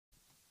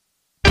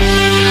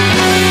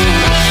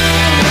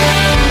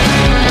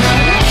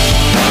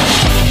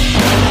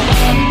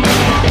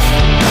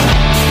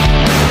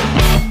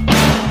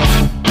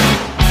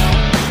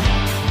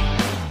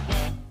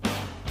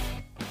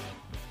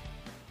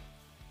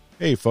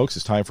Hey folks,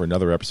 it's time for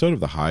another episode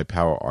of the High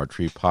Power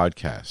Archery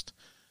Podcast.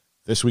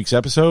 This week's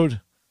episode,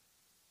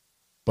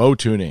 bow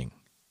tuning.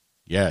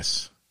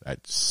 Yes,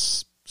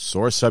 that's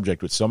sore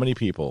subject with so many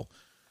people.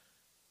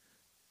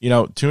 You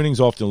know, tuning's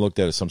often looked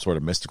at as some sort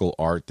of mystical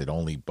art that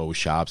only bow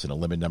shops and a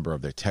limited number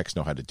of their techs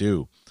know how to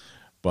do.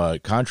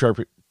 But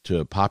contrary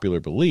to popular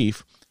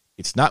belief,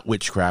 it's not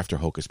witchcraft or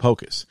hocus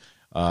pocus.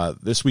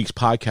 This week's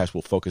podcast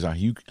will focus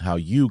on how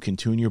you can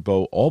tune your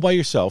bow all by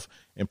yourself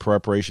in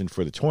preparation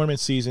for the tournament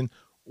season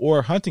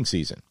or hunting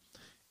season.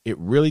 It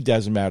really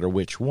doesn't matter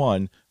which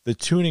one. The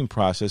tuning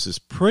process is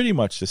pretty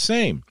much the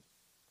same.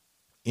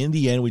 In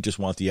the end, we just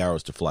want the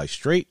arrows to fly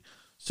straight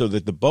so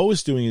that the bow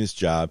is doing its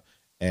job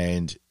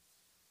and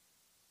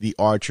the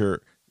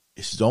archer,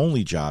 his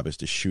only job is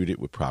to shoot it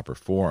with proper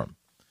form.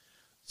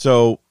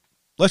 So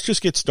let's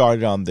just get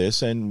started on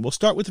this, and we'll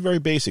start with the very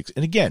basics.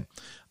 And again,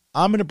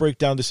 I'm going to break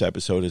down this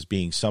episode as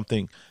being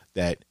something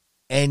that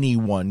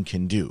anyone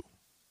can do.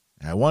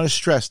 And I want to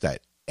stress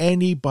that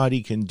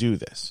anybody can do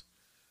this.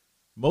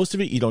 Most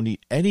of it, you don't need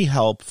any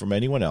help from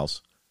anyone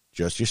else,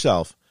 just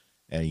yourself.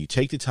 And you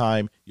take the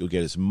time, you'll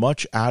get as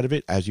much out of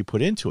it as you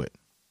put into it.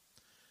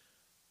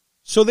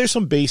 So there's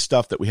some base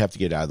stuff that we have to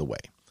get out of the way.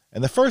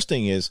 And the first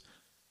thing is,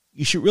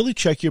 you should really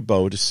check your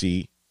bow to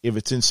see if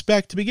it's in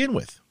spec to begin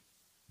with.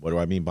 What do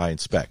I mean by in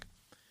spec?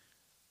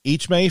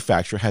 Each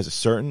manufacturer has a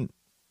certain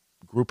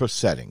group of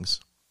settings.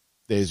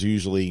 There's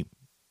usually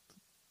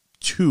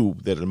two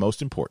that are the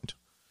most important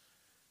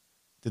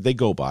that they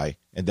go by,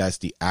 and that's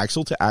the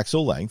axle to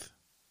axle length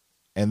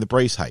and the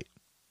brace height.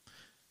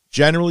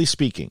 Generally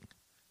speaking,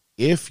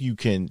 if you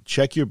can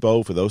check your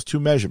bow for those two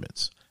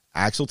measurements,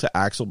 axle to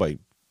axle by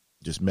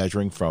just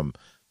measuring from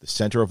the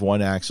center of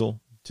one axle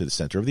to the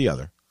center of the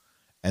other,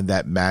 and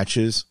that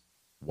matches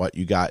what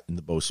you got in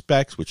the bow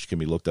specs, which can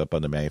be looked up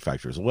on the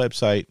manufacturer's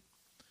website,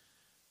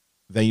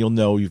 then you'll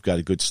know you've got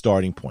a good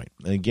starting point.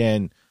 And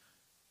again,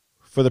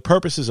 for the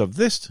purposes of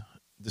this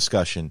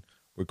discussion,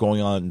 we're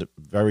going on to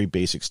very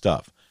basic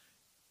stuff.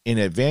 In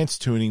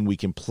advanced tuning, we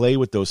can play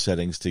with those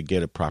settings to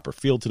get a proper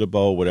feel to the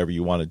bow, whatever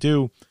you want to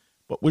do.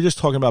 But we're just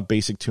talking about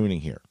basic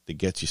tuning here that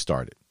gets you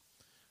started.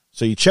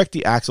 So you check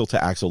the axle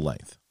to axle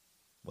length.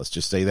 Let's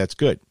just say that's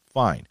good.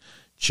 Fine.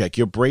 Check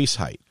your brace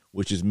height,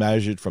 which is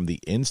measured from the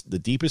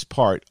deepest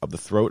part of the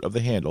throat of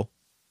the handle,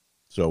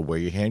 so where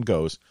your hand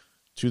goes,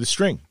 to the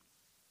string.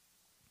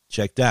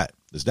 Check that.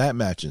 Does that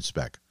match in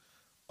spec?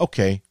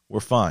 Okay, we're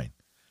fine.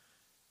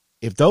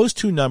 If those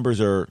two numbers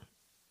are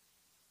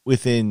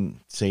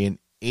within, say, an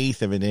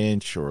eighth of an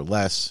inch or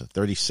less, a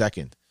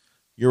 32nd,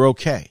 you're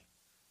okay.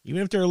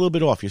 Even if they're a little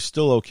bit off, you're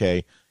still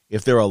okay.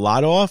 If they're a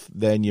lot off,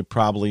 then you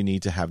probably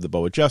need to have the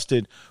bow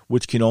adjusted,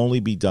 which can only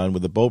be done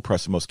with a bow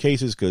press in most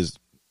cases because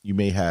you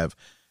may have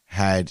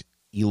had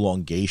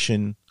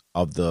elongation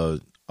of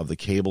the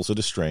cables or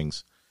the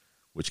strings,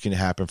 which can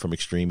happen from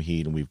extreme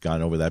heat, and we've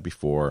gone over that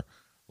before.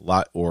 A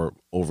lot, or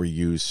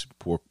overuse,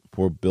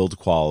 poor build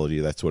quality,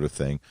 that sort of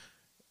thing.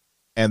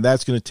 And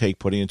that's going to take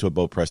putting into a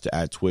bow press to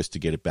add twist to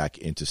get it back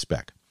into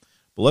spec.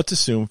 But let's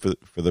assume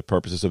for the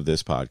purposes of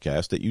this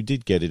podcast that you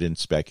did get it in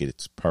spec.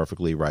 It's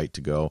perfectly right to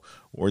go,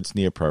 or it's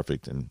near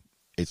perfect and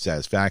it's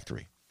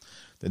satisfactory.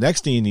 The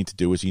next thing you need to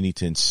do is you need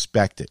to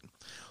inspect it.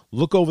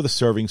 Look over the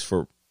servings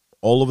for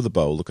all over the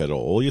bow. Look at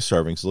all your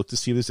servings. Look to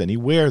see if there's any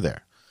wear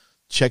there.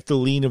 Check the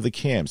lean of the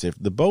cams. If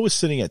the bow is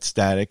sitting at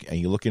static and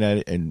you're looking at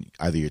it and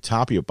either your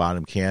top or your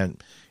bottom cam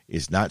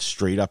is not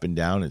straight up and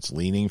down, it's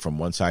leaning from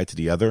one side to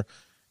the other.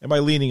 And by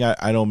leaning,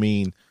 I don't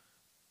mean,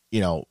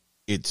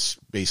 it's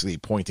basically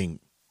pointing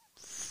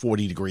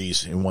 40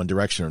 degrees in one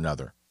direction or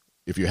another.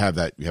 If you have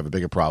that, you have a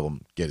bigger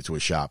problem, get it to a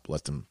shop,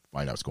 let them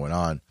find out what's going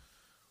on.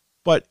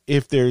 But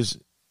if there's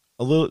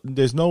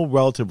no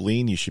relative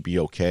lean, you should be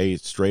okay.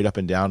 It's straight up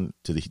and down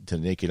to the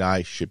naked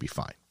eye, should be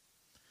fine.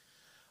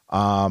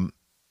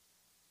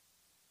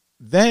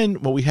 Then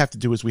what we have to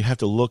do is we have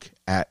to look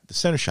at the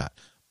center shot.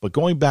 But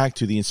going back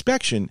to the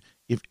inspection,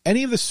 if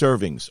any of the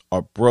servings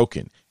are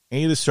broken,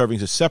 any of the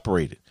servings are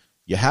separated,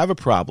 you have a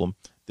problem.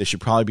 They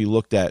should probably be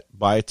looked at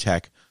by a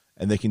tech,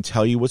 and they can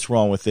tell you what's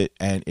wrong with it.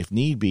 And if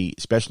need be,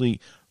 especially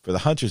for the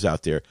hunters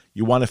out there,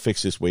 you want to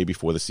fix this way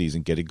before the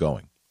season, get it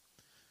going.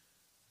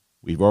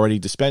 We've already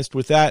dispensed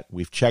with that.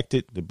 We've checked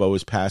it. The bow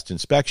is passed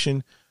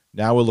inspection.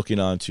 Now we're looking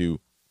on to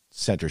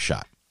center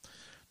shot.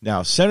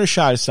 Now, center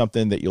shot is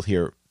something that you'll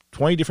hear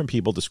 20 different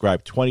people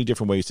describe 20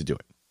 different ways to do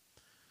it.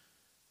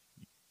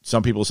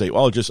 Some people say,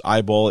 well, just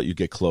eyeball it, you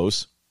get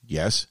close.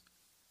 Yes.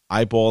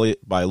 Eyeball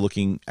it by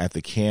looking at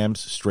the cams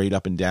straight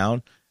up and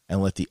down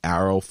and let the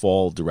arrow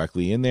fall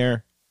directly in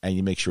there, and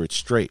you make sure it's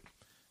straight.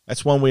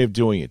 That's one way of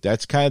doing it.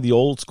 That's kind of the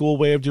old school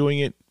way of doing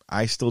it.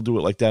 I still do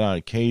it like that on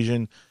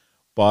occasion,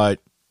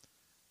 but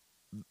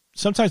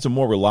sometimes a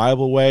more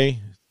reliable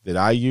way that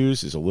I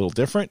use is a little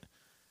different.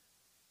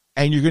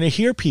 And you're going to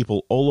hear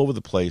people all over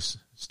the place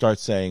start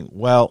saying,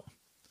 well,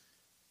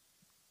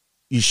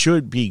 you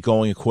should be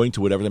going according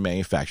to whatever the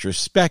manufacturer's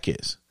spec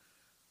is.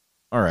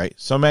 All right,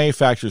 some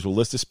manufacturers will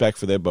list a spec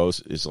for their bows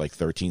is like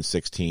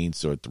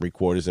 13/16 or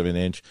 3/4 of an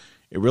inch.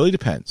 It really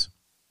depends.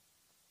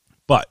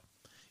 But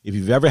if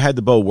you've ever had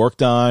the bow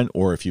worked on,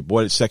 or if you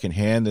bought it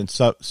secondhand and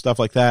stuff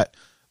like that,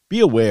 be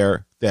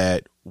aware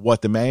that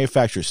what the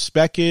manufacturer's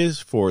spec is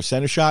for a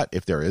center shot,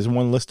 if there is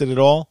one listed at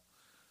all,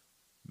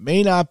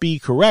 may not be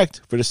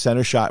correct for the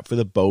center shot for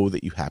the bow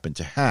that you happen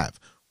to have.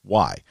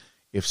 Why?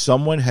 If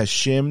someone has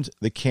shimmed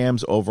the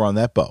cams over on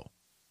that bow,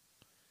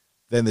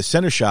 then the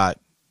center shot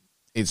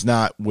is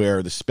not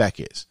where the spec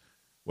is.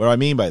 What do I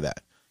mean by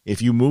that?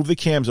 If you move the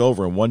cams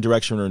over in one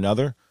direction or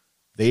another,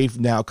 they've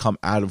now come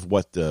out of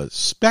what the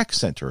spec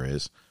center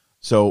is.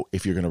 So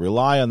if you're going to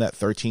rely on that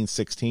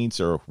 13/16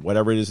 or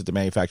whatever it is that the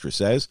manufacturer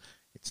says,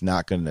 it's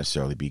not going to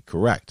necessarily be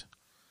correct.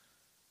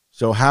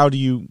 So how do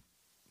you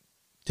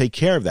take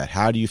care of that?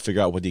 How do you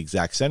figure out what the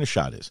exact center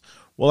shot is?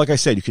 Well, like I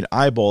said, you can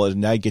eyeball it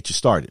and that get you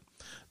started.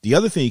 The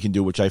other thing you can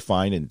do, which I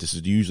find, and this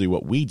is usually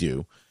what we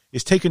do,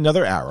 is take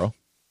another arrow,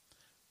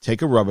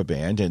 take a rubber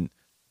band, and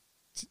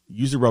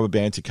use the rubber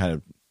band to kind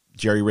of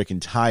jerry-rig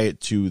and tie it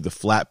to the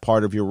flat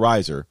part of your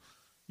riser,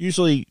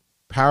 usually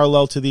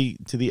parallel to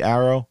the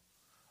arrow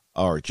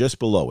or just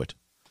below it,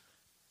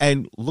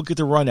 and look at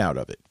the run out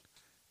of it.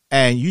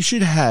 And you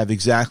should have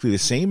exactly the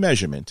same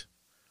measurement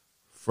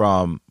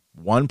from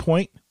one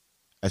point,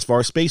 as far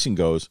as spacing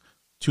goes,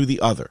 to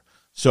the other.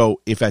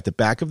 So if at the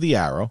back of the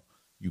arrow,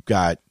 you've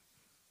got,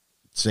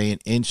 say, an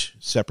inch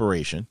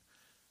separation,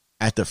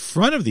 at the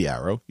front of the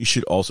arrow, you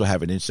should also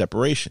have an inch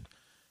separation.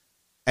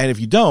 And if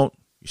you don't,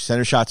 your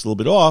center shot's a little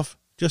bit off,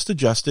 just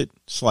adjust it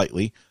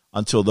slightly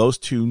until those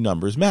two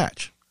numbers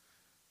match.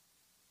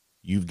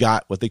 You've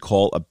got what they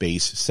call a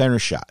base center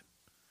shot.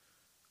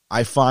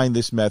 I find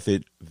this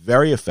method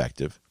very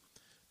effective.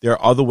 There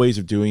are other ways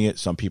of doing it.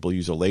 Some people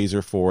use a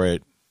laser for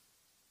it.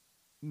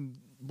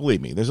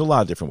 Believe me, there's a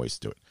lot of different ways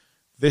to do it.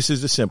 This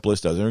is the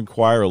simplest, doesn't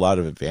require a lot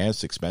of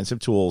advanced, expensive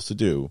tools to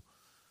do.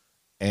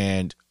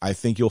 And I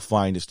think you'll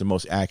find it's the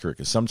most accurate,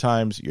 because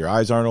sometimes your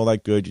eyes aren't all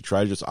that good. You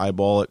try to just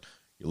eyeball it.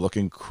 You're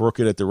looking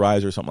crooked at the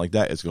riser or something like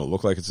that. It's going to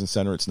look like it's in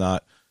center. It's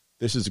not.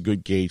 This is a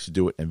good gauge to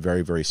do it, and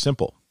very, very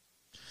simple.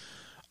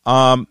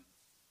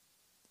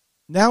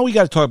 Now we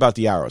got to talk about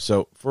the arrow.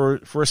 So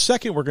for a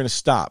second, we're going to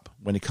stop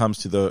when it comes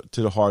to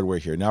the hardware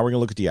here. Now we're going to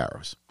look at the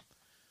arrows.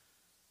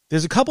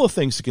 There's a couple of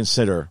things to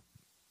consider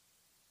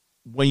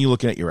when you're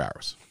looking at your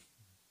arrows.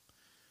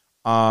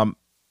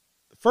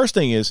 First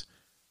thing is,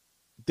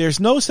 there's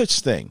no such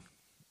thing,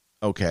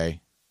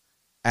 okay,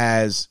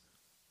 as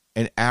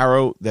an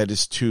arrow that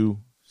is too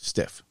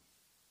stiff.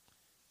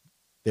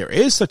 There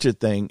is such a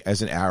thing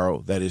as an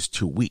arrow that is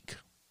too weak.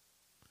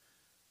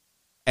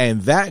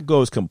 And that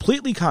goes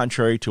completely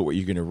contrary to what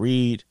you're going to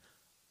read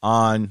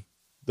on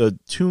the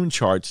tune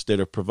charts that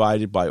are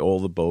provided by all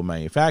the bow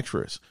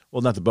manufacturers.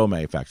 Well, not the bow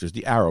manufacturers,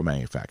 the arrow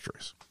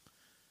manufacturers.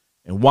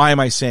 And why am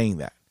I saying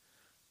that?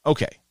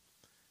 Okay.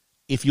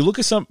 If you look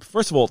at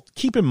first of all,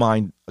 keep in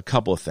mind a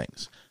couple of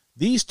things.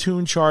 These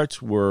tune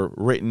charts were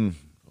written,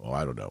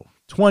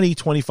 20,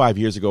 25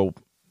 years ago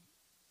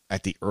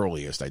at the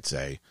earliest, I'd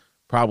say.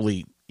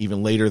 Probably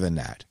even later than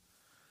that.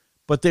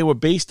 But they were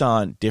based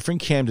on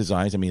different cam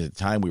designs. I mean, at the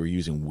time we were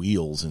using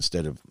wheels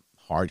instead of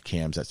hard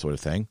cams, that sort of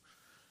thing.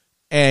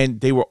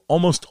 And they were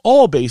almost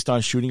all based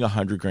on shooting a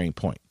 100-grain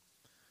point.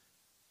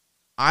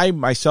 I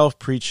myself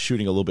preach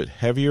shooting a little bit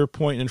heavier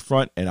point in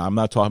front, and I'm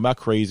not talking about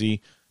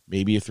crazy.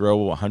 Maybe you throw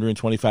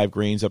 125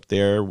 grains up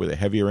there with a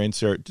heavier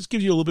insert. Just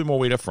gives you a little bit more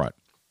weight up front.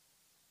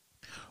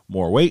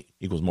 More weight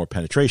equals more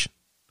penetration.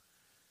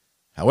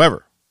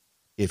 However,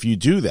 if you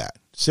do that,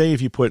 say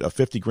if you put a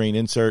 50-grain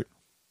insert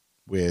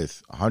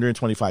with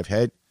 125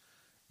 head,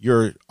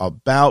 you're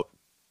about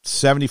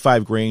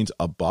 75 grains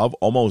above,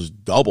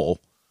 almost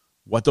double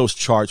what those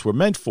charts were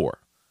meant for.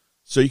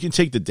 So you can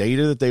take the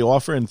data that they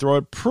offer and throw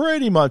it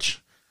pretty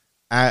much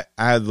out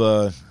of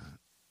the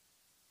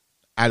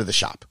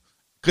shop,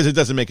 because it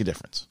doesn't make a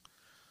difference.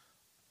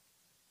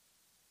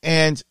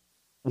 And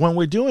when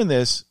we're doing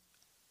this,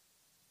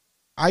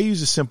 I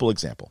use a simple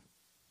example.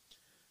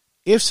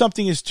 If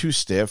something is too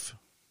stiff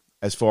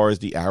as far as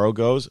the arrow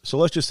goes, so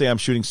let's just say I'm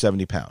shooting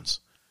 70 pounds.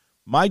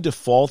 My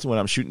default when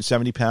I'm shooting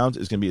 70 pounds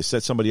is going to be to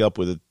set somebody up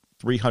with a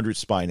 300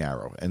 spine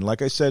arrow. And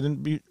like I said,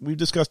 and we've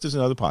discussed this in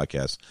other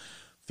podcasts,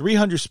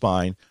 300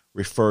 spine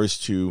refers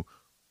to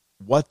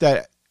what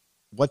that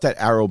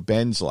arrow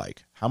bends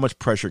like, how much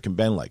pressure it can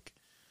bend like.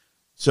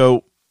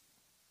 So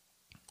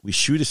we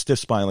shoot a stiff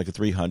spine like a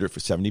 300 for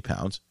 70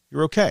 pounds,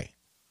 you're okay.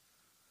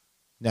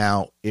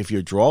 Now, if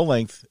your draw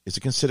length is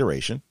a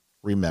consideration,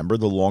 remember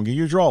the longer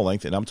your draw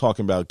length, and I'm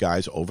talking about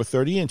guys over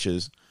 30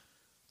 inches,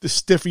 the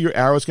stiffer your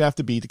arrow is going to have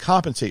to be to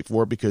compensate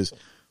for it, because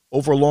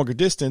over a longer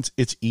distance,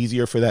 it's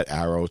easier for that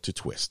arrow to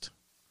twist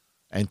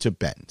and to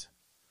bend.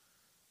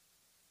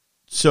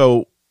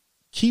 So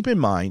keep in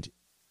mind,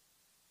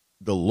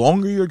 the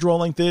longer your draw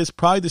length is,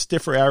 probably the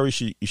stiffer arrow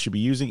you should be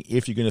using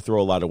if you're going to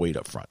throw a lot of weight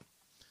up front.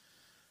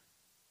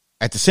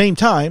 At the same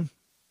time,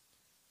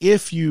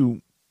 if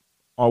you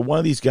are one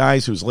of these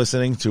guys who's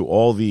listening to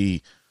all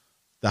the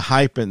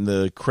hype and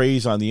the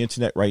craze on the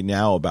internet right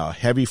now about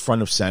heavy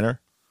front of center,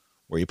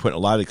 where you're putting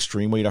a lot of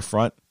extreme weight up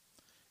front,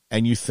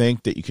 and you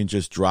think that you can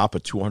just drop a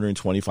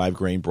 225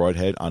 grain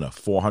broadhead on a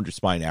 400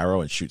 spine arrow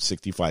and shoot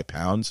 65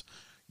 pounds,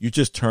 you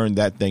just turn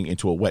that thing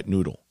into a wet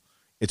noodle.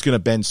 It's going to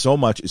bend so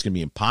much, it's going to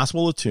be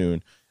impossible to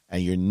tune,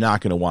 and you're not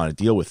going to want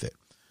to deal with it.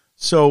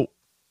 So,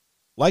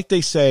 like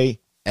they say,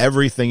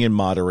 everything in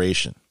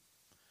moderation.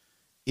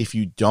 If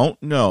you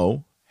don't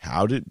know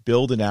how to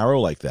build an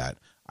arrow like that,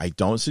 I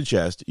don't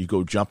suggest you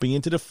go jumping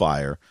into the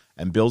fire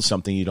and build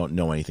something you don't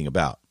know anything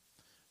about.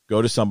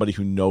 Go to somebody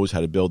who knows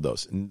how to build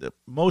those. And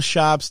most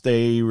shops,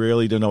 they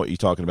really don't know what you're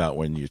talking about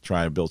when you're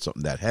trying to build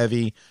something that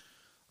heavy.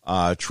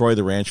 Troy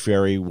the Ranch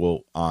Fairy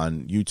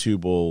on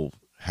YouTube will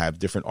have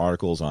different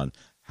articles on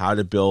how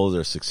to build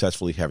a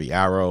successfully heavy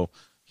arrow.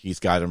 He's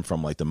got them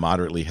from like the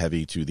moderately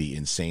heavy to the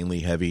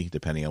insanely heavy,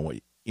 depending on what,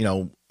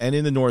 and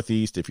in the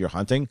Northeast, if you're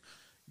hunting,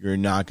 you're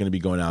not going to be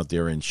going out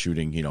there and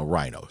shooting,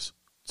 rhinos.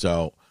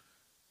 So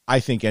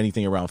I think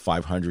anything around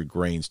 500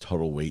 grains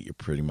total weight, you're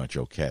pretty much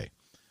okay.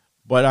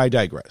 But I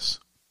digress.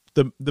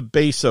 The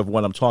base of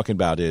what I'm talking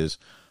about is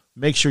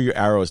make sure your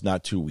arrow is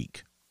not too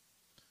weak.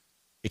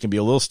 It can be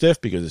a little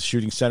stiff because it's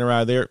shooting center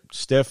out of there.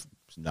 Stiff,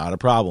 not a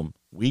problem.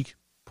 Weak,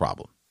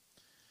 problem.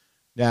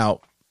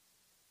 Now,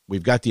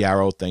 we've got the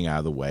arrow thing out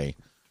of the way.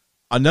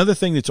 Another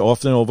thing that's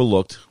often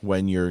overlooked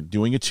when you're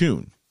doing a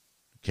tune,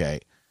 okay?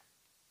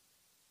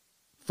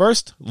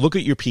 First, look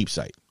at your peep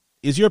sight.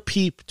 Is your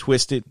peep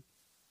twisted?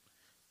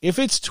 If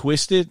it's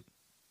twisted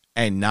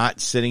and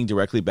not sitting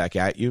directly back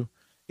at you,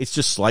 it's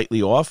just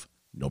slightly off,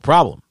 no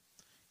problem.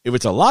 If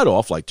it's a lot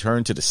off, like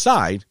turned to the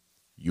side,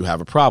 you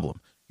have a problem.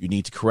 You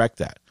need to correct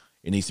that.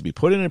 It needs to be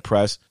put in a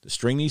press. The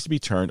string needs to be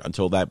turned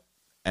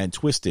and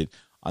twisted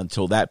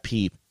until that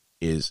peep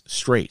is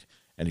straight.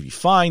 And if you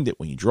find that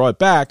when you draw it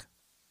back,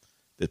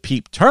 the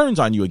peep turns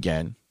on you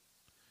again,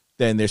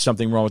 then there's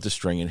something wrong with the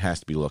string and it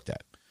has to be looked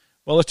at.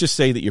 Well, let's just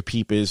say that your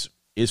peep is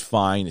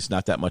fine. It's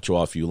not that much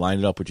off. You line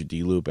it up with your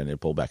D-loop and it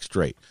pull back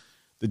straight.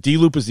 The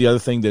D-loop is the other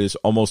thing that is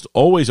almost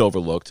always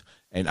overlooked,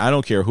 and I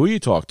don't care who you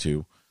talk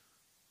to,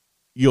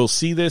 you'll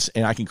see this,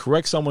 and I can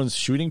correct someone's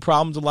shooting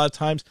problems a lot of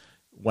times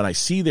when I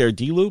see their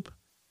D-loop,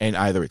 and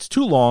either it's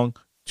too long,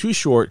 too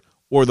short,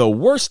 or the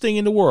worst thing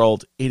in the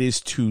world, it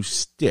is too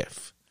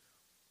stiff.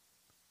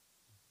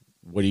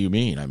 What do you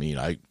mean?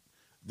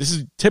 This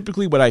is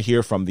typically what I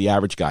hear from the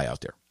average guy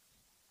out there.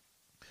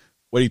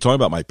 What are you talking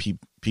about? My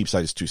peep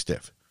sight is too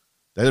stiff.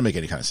 That doesn't make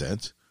any kind of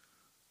sense.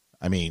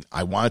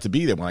 I want it to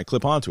be there when I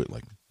clip onto it.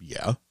 Like,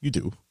 yeah, you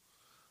do.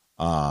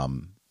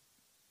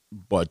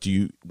 But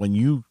when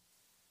you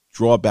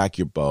draw back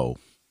your bow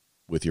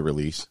with your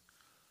release,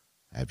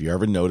 have you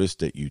ever noticed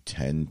that you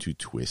tend to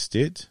twist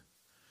it?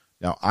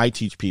 Now, I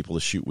teach people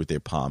to shoot with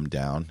their palm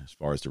down as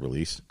far as the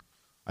release.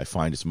 I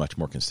find it's much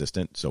more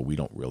consistent, so we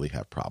don't really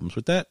have problems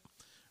with that.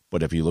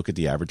 But if you look at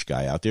the average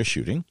guy out there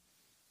shooting,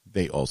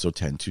 they also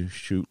tend to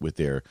shoot with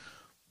their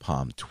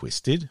palm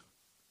twisted,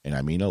 and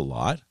I mean a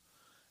lot.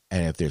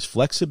 And if there's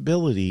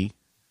flexibility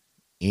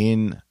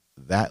in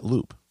that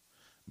loop,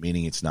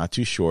 meaning it's not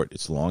too short,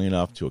 it's long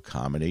enough to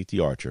accommodate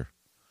the archer,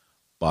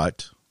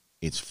 but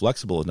it's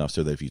flexible enough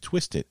so that if you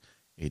twist it,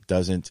 it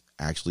doesn't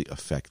actually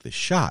affect the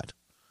shot.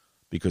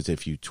 Because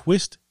if you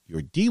twist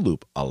your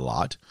D-loop a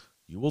lot,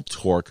 you will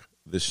torque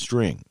the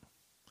string.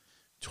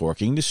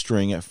 Torquing the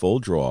string at full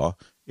draw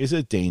is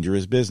a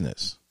dangerous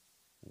business.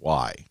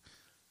 Why?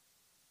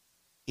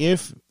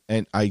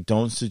 And I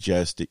don't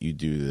suggest that you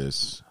do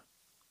this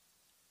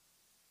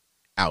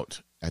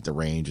out at the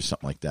range or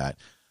something like that.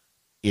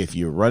 If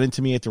you run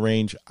into me at the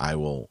range, I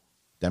will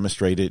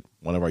demonstrate it.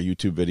 One of our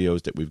YouTube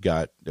videos that we've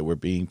got that we're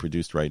being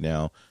produced right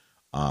now,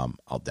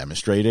 I'll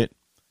demonstrate it.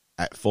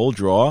 At full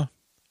draw,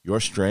 your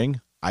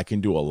string, I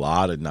can do a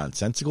lot of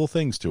nonsensical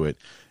things to it,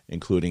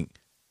 including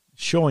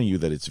showing you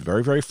that it's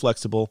very, very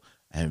flexible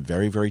and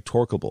very, very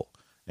torqueable.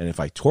 And if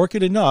I torque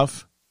it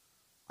enough,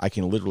 I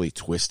can literally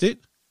twist it.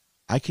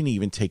 I can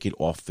even take it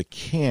off the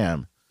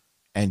cam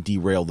and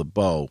derail the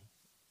bow,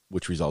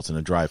 which results in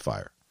a dry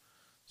fire.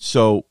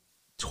 So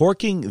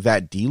torquing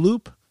that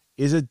D-loop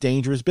is a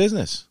dangerous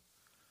business.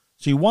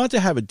 So you want to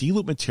have a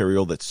D-loop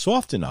material that's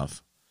soft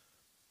enough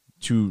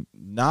to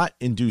not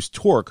induce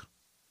torque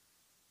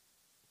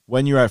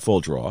when you're at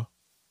full draw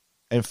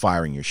and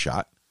firing your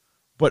shot,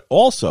 but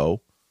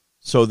also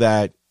so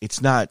that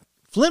it's not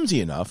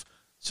flimsy enough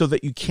so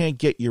that you can't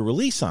get your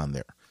release on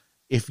there.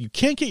 If you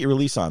can't get your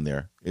release on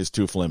there, it's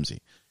too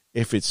flimsy.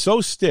 If it's so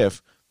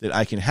stiff that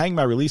I can hang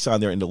my release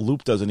on there and the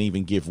loop doesn't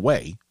even give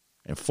way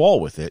and fall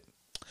with it,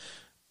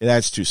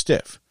 that's too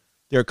stiff.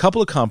 There are a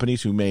couple of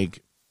companies who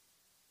make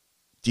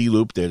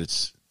D-loop that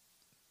it's,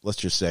 let's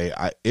just say,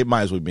 it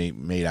might as well be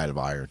made out of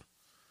iron.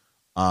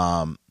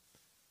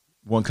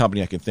 One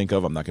company I can think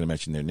of, I'm not going to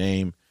mention their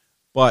name,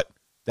 but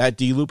that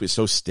D-loop is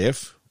so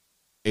stiff,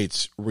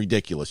 it's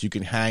ridiculous. You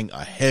can hang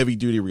a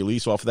heavy-duty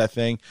release off of that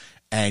thing,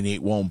 and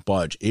it won't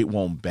budge. It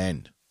won't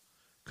bend.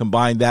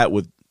 Combine that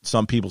with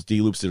some people's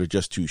D-loops that are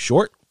just too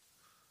short,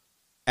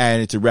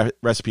 and it's a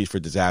recipe for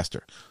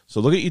disaster.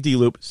 So look at your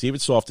D-loop, see if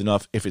it's soft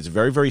enough. If it's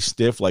very, very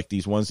stiff, like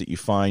these ones that you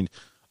find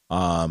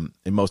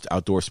In most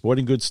outdoor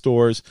sporting goods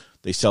stores,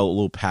 they sell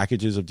little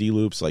packages of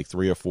D-loops, like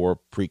 3 or 4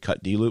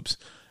 pre-cut D-loops,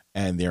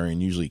 and they're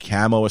in usually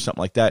camo or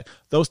something like that.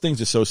 Those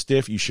things are so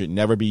stiff, you should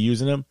never be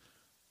using them.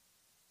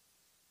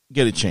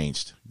 Get it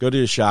changed. Go to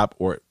the shop,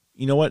 or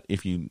you know what?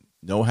 If you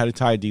know how to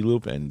tie a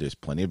D-loop, and there's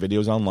plenty of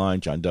videos online,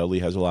 John Dudley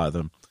has a lot of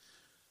them,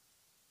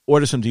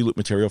 order some D-loop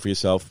material for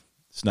yourself.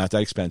 It's not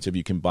that expensive.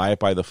 You can buy it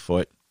by the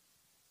foot,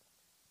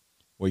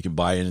 or you can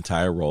buy an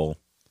entire roll.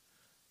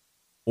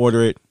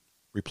 Order it,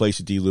 replace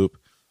a D-loop,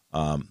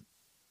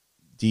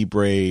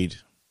 D-braid.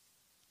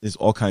 There's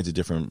all kinds of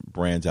different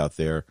brands out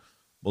there.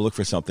 We'll look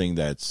for something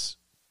that's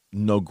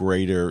no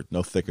greater,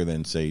 no thicker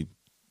than, say,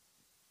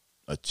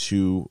 a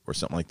 2 or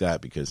something like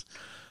that, because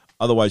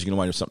otherwise you're going to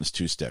wind up something that's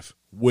too stiff,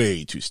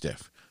 way too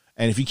stiff.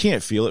 And if you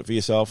can't feel it for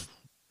yourself,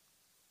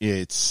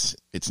 it's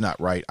not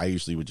right. I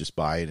usually would just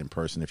buy it in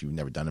person if you've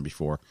never done it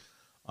before,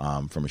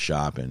 from a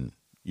shop, and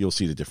you'll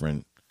see the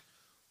different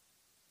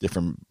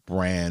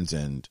brands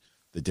and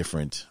the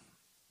different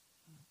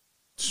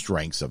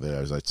strengths of it,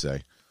 as I'd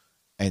say,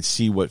 and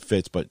see what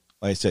fits. But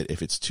like I said,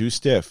 if it's too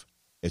stiff,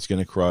 it's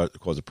going to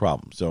cause a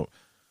problem. So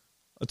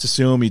let's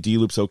assume your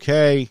D-loop's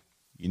okay.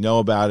 You know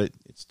about it.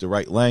 It's the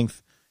right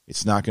length.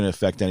 It's not going to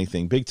affect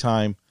anything big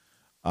time.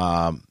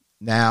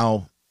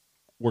 Now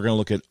we're going to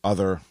look at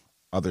other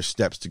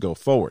steps to go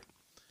forward.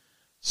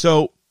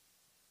 So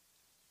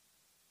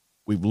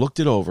we've looked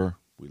it over.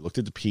 We looked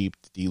at the PEEP,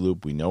 the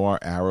D-loop. We know our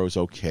arrow's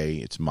okay.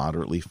 It's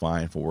moderately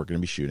fine for what we're going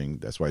to be shooting.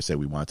 That's why I said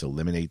we want to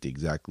eliminate the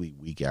exactly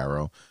weak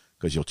arrow,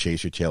 because you'll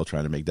chase your tail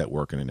trying to make that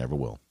work, and it never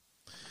will.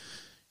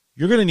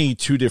 You're going to need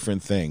 2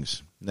 different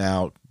things.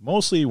 Now,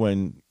 mostly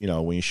when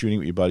you're shooting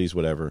with your buddies,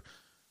 whatever,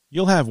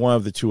 you'll have one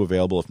of the 2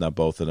 available, if not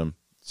both of them.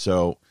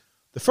 So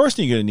the first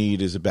thing you're going to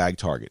need is a bag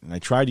target. And I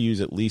try to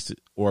use at least,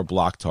 or a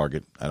block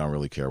target. I don't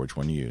really care which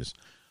one you use.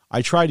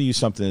 I try to use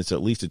something that's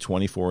at least a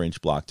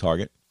 24-inch block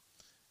target.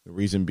 The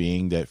reason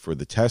being that for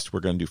the test we're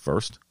going to do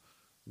first,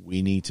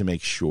 we need to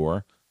make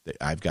sure that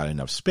I've got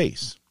enough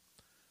space.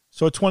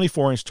 So a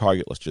 24-inch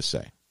target, let's just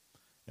say.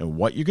 And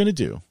what you're going to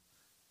do,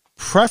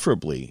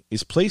 preferably,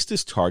 is place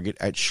this target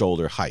at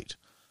shoulder height.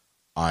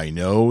 I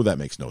know that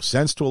makes no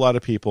sense to a lot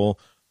of people.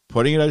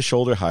 Putting it at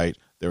shoulder height,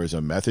 there is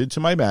a method to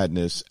my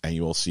madness, and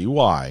you will see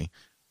why.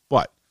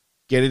 But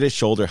get it at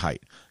shoulder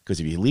height. Because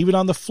if you leave it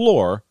on the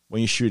floor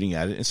when you're shooting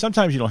at it, and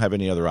sometimes you don't have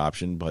any other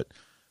option, but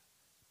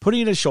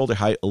putting it at shoulder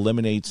height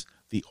eliminates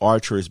the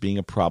archer as being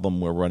a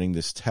problem when we're running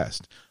this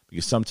test.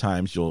 Because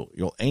sometimes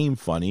you'll aim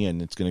funny,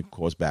 and it's going to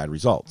cause bad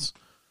results.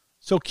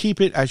 So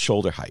keep it at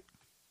shoulder height.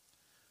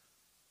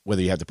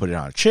 Whether you have to put it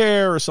on a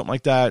chair or something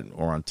like that,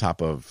 or on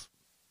top of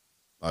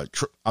a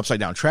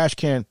upside-down trash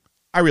can,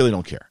 I really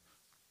don't care.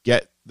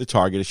 Get the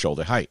target at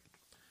shoulder height.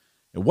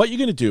 And what you're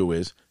going to do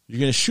is you're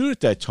going to shoot at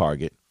that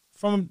target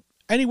from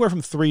anywhere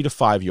from 3 to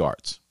 5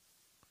 yards.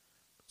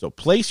 So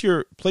place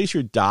your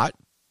dot,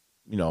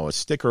 a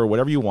sticker or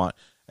whatever you want,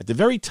 at the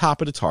very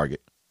top of the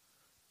target,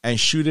 and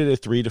shoot it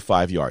at 3 to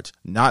 5 yards.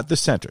 Not the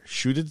center.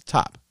 Shoot at the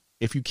top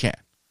if you can.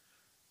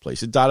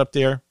 Place a dot up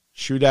there.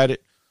 Shoot at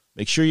it.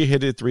 Make sure you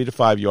hit it at 3 to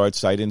 5 yards,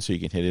 sight in, so you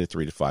can hit it at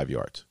 3 to 5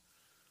 yards.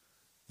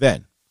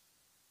 Then,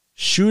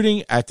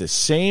 shooting at the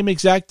same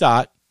exact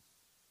dot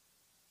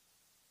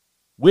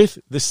with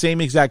the same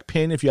exact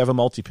pin if you have a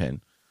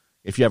multi-pin.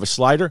 If you have a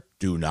slider,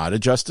 do not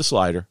adjust the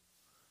slider.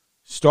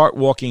 Start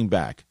walking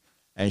back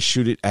and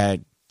shoot it at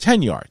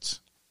 10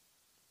 yards.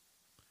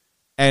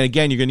 And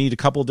again, you're going to need a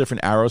couple of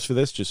different arrows for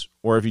this,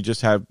 or if you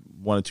just have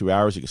 1 or 2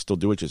 arrows, you can still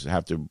do it. Just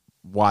have to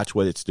watch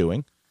what it's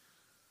doing.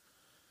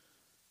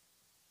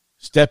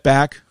 Step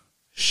back,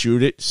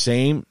 shoot it,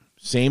 same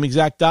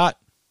exact dot,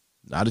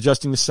 not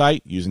adjusting the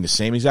sight, using the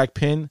same exact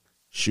pin,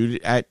 shoot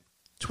it at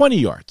 20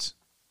 yards.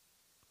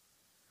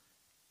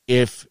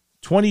 If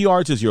 20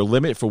 yards is your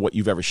limit for what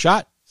you've ever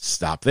shot,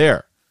 stop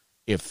there.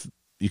 If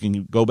you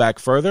can go back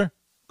further,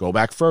 go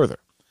back further.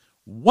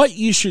 What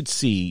you should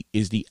see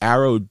is the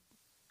arrow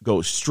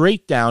go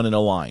straight down in a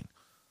line.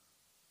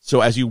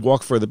 So as you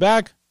walk further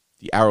back,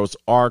 the arrow's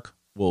arc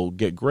will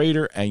get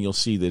greater, and you'll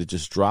see that it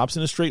just drops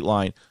in a straight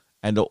line,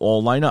 and they'll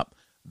all line up.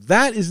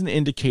 That is an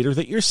indicator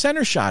that your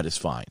center shot is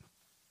fine.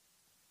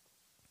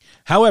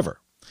 However,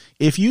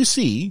 if you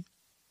see,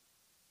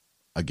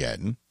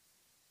 again,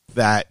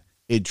 that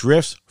it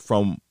drifts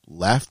from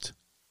left,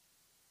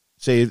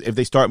 say if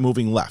they start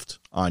moving left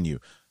on you,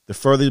 the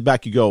further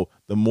back you go,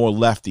 the more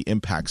left the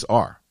impacts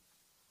are.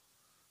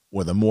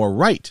 Or the more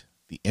right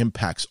the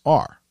impacts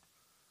are.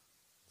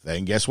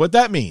 Then guess what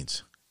that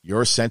means?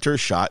 Your center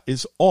shot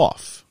is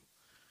off.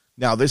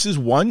 Now, this is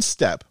one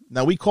step.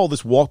 Now, we call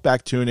this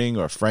walk-back tuning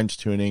or French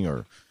tuning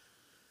or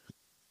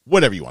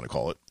whatever you want to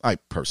call it. I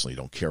personally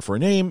don't care for a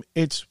name.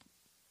 It's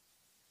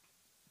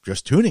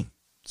just tuning.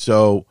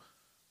 So,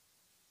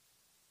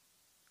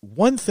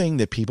 one thing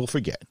that people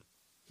forget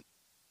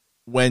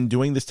when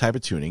doing this type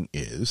of tuning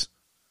is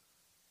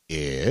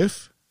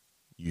if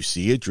you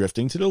see it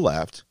drifting to the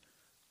left,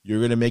 you're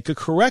going to make a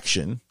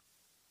correction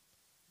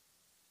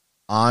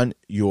on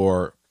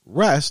your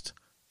rest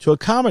to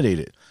accommodate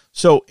it.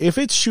 So if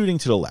it's shooting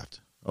to the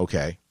left,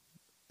 okay,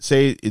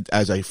 say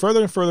as I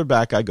further and further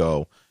back I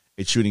go,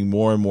 it's shooting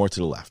more and more to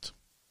the left.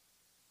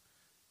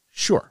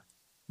 Sure,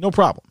 no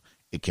problem.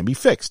 It can be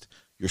fixed.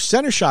 Your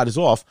center shot is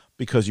off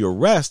because your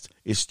rest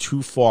is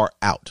too far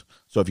out.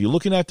 So if you're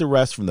looking at the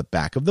rest from the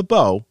back of the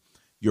bow,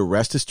 your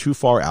rest is too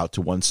far out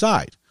to one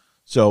side.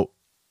 So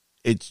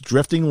it's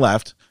drifting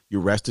left.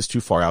 Your rest is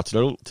too far out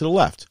to the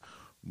left.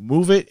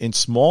 Move it in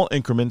small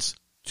increments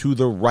to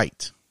the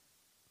right.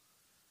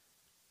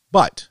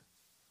 But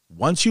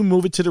once you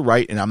move it to the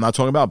right, and I'm not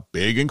talking about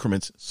big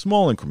increments,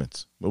 small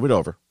increments, move it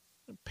over.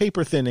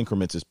 Paper thin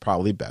increments is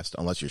probably best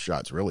unless your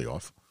shot's really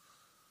off.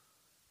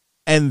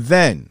 And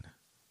then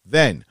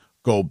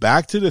go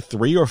back to the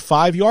 3 or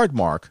 5 yard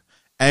mark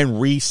and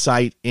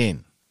re-sight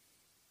in.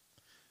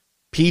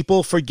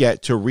 People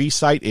forget to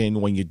re-sight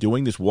in when you're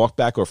doing this walk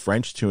back or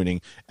French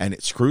tuning, and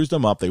it screws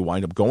them up. They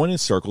wind up going in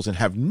circles and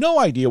have no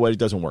idea why it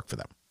doesn't work for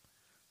them.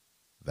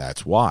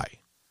 That's why.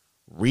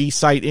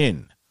 Re-sight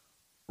in.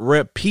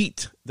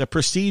 Repeat the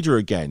procedure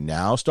again.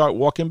 Now start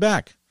walking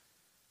back.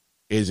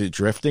 Is it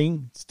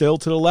drifting still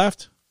to the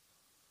left?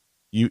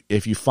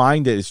 If you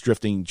find that it's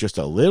drifting just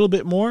a little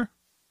bit more,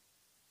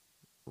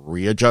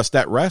 readjust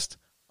that rest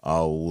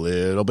a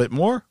little bit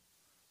more.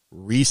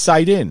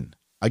 Re-sight in.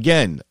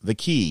 Again, the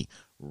key,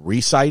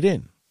 re-sight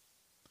in.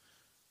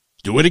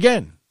 Do it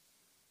again.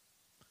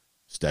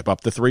 Step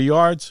up to 3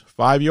 yards,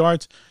 5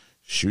 yards,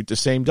 shoot the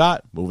same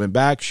dot, moving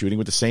back, shooting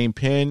with the same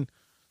pin,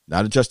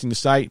 not adjusting the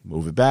sight,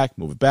 move it back,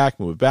 move it back,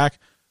 move it back,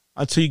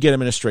 until you get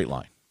them in a straight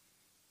line.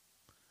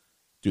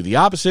 Do the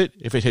opposite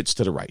if it hits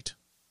to the right.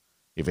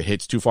 If it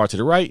hits too far to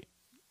the right,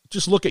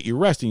 just look at your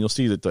rest and you'll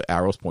see that the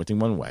arrow's pointing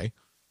one way.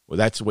 Well,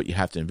 that's what you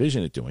have to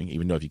envision it doing,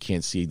 even though if you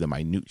can't see the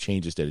minute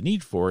changes that it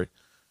needs for it,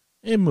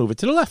 and move it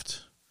to the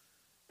left.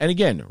 And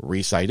again,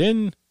 re-sight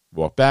in,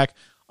 walk back,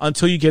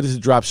 until you get it to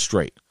drop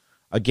straight.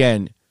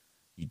 Again,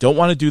 you don't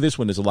want to do this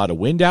when there's a lot of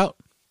wind out.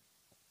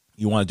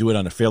 You want to do it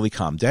on a fairly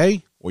calm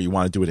day, or you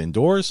want to do it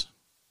indoors,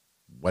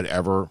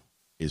 whatever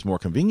is more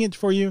convenient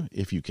for you.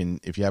 If you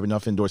have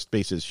enough indoor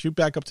spaces, shoot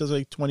back up to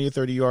like 20 or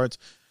 30 yards.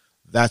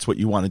 That's what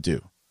you want to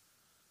do.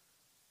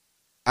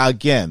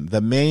 Again,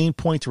 the main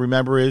point to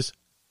remember is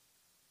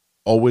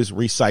always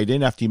re-sight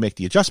in after you make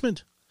the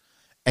adjustment,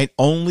 and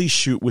only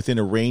shoot within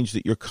a range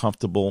that you're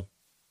comfortable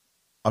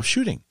of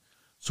shooting.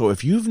 So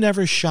if you've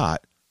never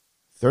shot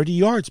 30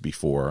 yards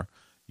before,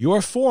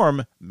 your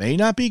form may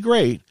not be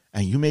great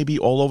and you may be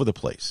all over the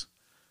place.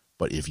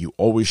 But if you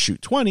always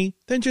shoot 20,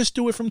 then just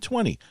do it from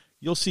 20.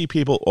 You'll see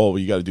people, oh,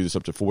 you got to do this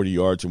up to 40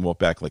 yards and walk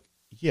back. Like,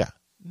 yeah,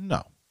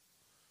 no.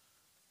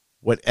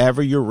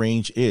 Whatever your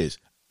range is.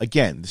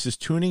 Again, this is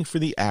tuning for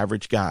the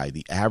average guy,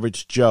 the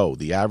average Joe,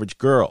 the average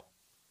girl,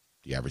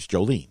 the average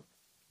Jolene,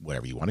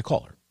 whatever you want to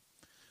call her.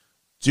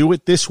 Do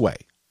it this way,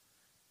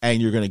 and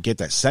you're going to get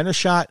that center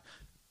shot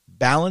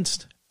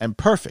balanced and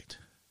perfect.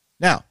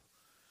 Now,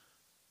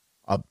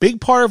 a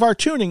big part of our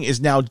tuning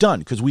is now done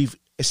because we've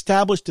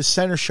established the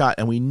center shot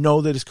and we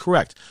know that it's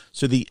correct.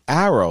 So the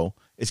arrow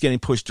is getting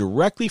pushed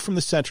directly from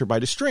the center by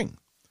the string.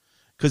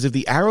 Because if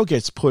the arrow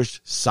gets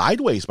pushed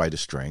sideways by the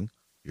string,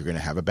 you're going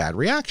to have a bad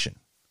reaction.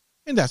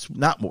 And that's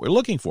not what we're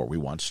looking for. We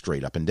want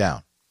straight up and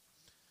down.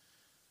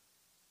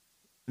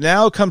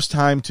 Now it comes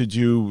time to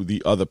do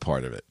the other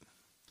part of it.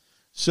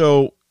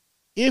 So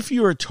if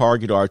you're a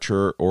target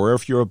archer or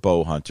if you're a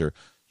bow hunter,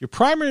 your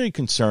primary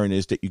concern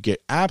is that you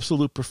get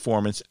absolute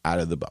performance out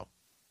of the bow.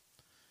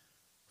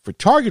 For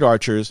target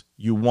archers,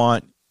 you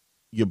want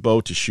your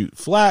bow to shoot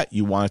flat.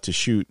 You want it to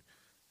shoot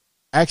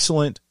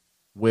excellent,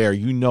 where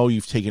you know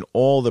you've taken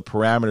all the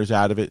parameters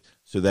out of it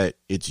so that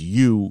it's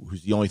you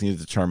who's the only thing that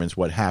determines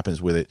what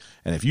happens with it.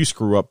 And if you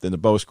screw up, then the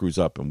bow screws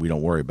up, and we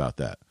don't worry about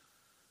that.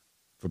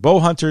 For bow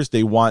hunters,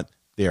 they want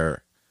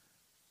their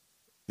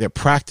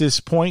practice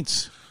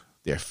points,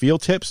 their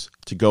field tips,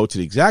 to go to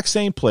the exact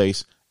same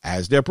place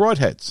as their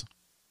broadheads.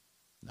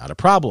 Not a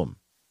problem.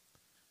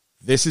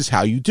 This is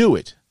how you do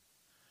it.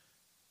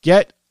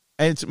 And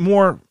it's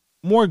more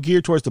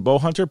geared towards the bow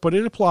hunter, but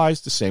it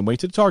applies the same way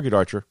to the target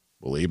archer.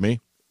 Believe me,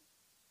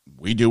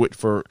 we do it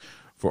for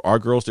our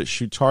girls that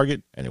shoot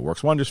target, and it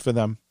works wonders for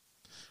them.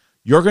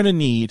 You're going to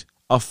need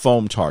a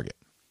foam target,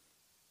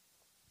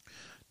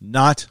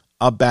 not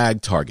a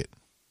bag target.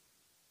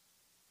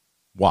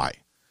 Why?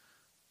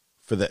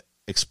 For the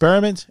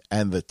experiment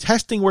and the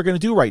testing we're going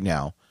to do right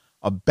now,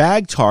 a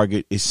bag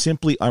target is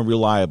simply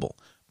unreliable.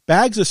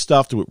 Bags are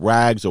stuffed with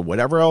rags or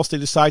whatever else they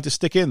decide to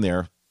stick in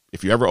there.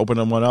 If you ever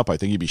open one up, I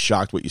think you'd be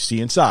shocked what you see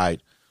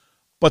inside.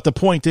 But the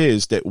point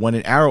is that when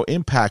an arrow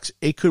impacts,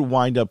 it could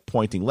wind up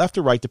pointing left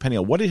or right depending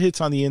on what it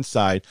hits on the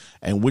inside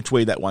and which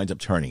way that winds up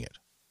turning it.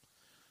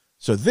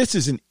 So this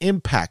is an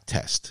impact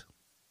test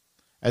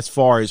as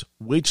far as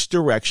which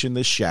direction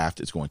the shaft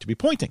is going to be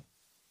pointing.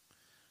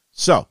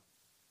 So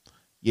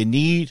you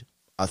need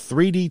a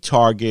 3D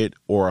target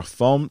or a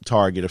foam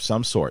target of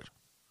some sort.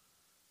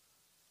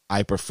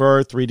 I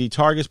prefer 3D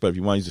targets, but if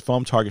you want to use a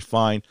foam target,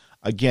 fine.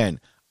 Again,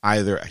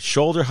 either at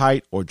shoulder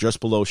height or just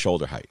below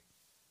shoulder height.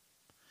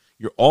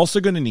 You're also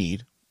going to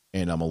need,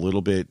 and I'm a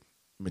little bit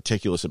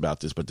meticulous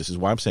about this, but this is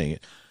why I'm saying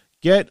it,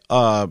 get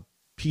a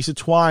piece of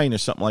twine or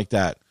something like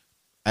that,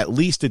 at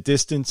least a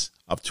distance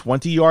of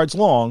 20 yards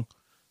long,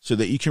 so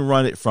that you can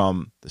run it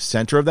from the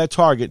center of that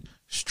target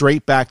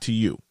straight back to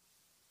you.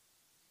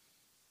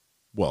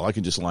 Well, I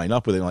can just line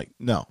up with it. Like,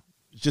 no,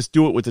 just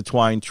do it with the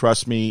twine.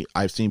 Trust me,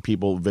 I've seen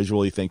people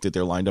visually think that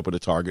they're lined up with a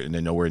target and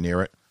they're nowhere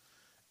near it.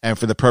 And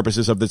for the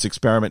purposes of this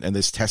experiment and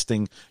this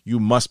testing, you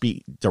must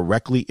be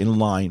directly in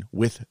line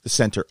with the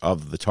center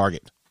of the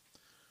target.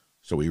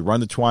 So we run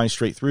the twine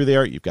straight through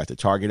there. You've got the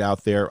target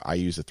out there. I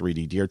use a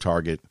 3D deer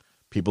target.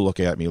 People look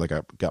at me like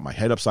I got my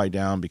head upside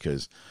down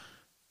because,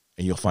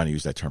 and you'll find I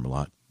use that term a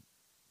lot,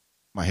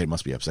 my head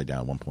must be upside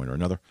down at one point or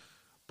another.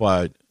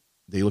 But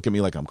they look at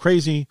me like I'm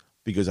crazy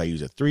because I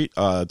use a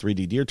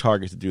 3D deer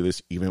target to do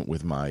this, even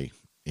with my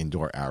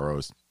indoor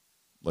arrows.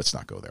 Let's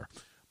not go there.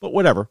 But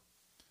whatever.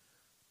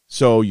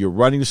 So you're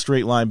running the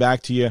straight line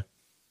back to you.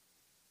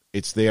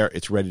 It's there.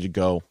 It's ready to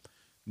go.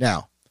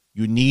 Now,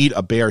 you need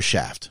a bear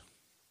shaft.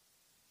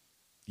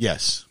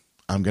 Yes,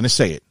 I'm going to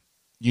say it.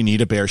 You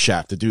need a bear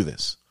shaft to do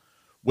this,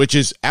 which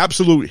is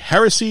absolute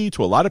heresy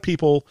to a lot of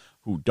people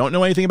who don't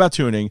know anything about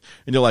tuning.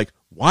 And they're like,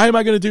 why am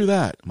I going to do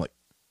that? I'm like,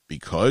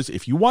 because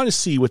if you want to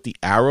see what the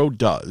arrow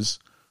does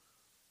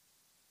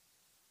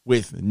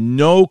with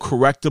no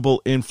correctable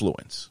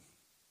influence,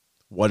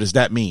 what does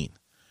that mean?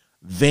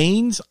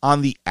 Veins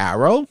on the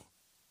arrow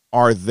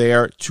are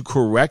there to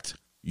correct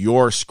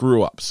your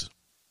screw-ups.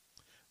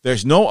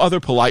 There's no other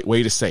polite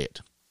way to say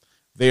it.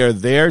 They are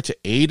there to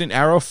aid in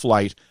arrow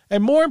flight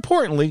and, more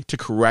importantly, to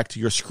correct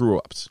your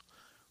screw-ups.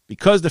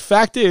 Because the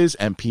fact is,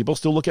 and people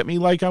still look at me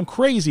like I'm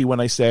crazy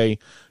when I say,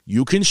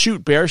 you can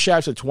shoot bear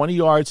shafts at 20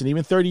 yards and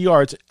even 30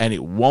 yards, and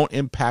it won't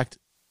impact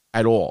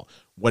at all.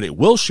 What it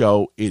will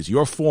show is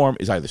your form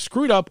is either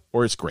screwed up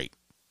or it's great.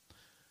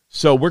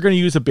 So we're going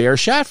to use a bear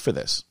shaft for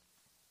this.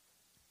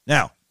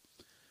 Now,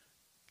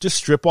 just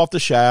strip off the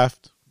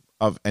shaft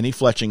of any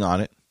fletching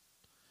on it,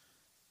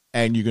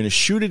 and you're going to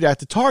shoot it at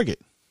the target.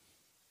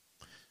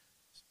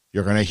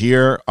 You're going to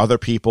hear other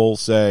people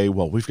say,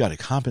 well, we've got to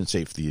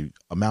compensate for the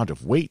amount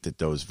of weight that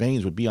those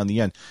veins would be on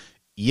the end.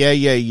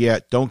 Yeah.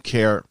 Don't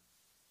care.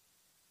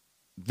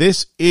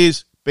 This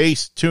is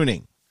base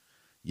tuning.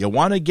 You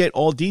want to get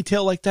all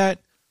detail like that?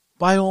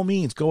 By all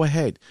means, go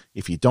ahead.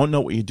 If you don't know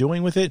what you're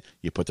doing with it,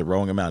 you put the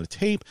wrong amount of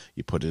tape,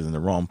 you put it in the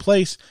wrong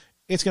place,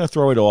 it's going to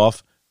throw it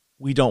off.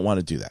 We don't want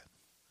to do that.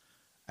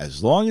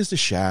 As long as the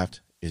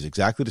shaft is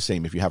exactly the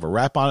same. If you have a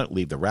wrap on it,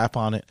 leave the wrap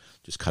on it.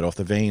 Just cut off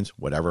the veins,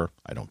 whatever.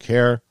 I don't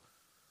care.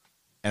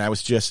 And I would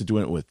suggest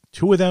doing it with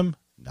 2 of them,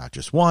 not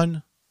just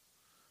 1,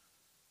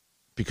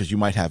 because you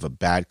might have a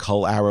bad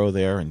cull arrow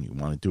there and you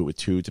want to do it with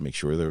 2 to make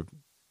sure the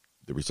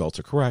results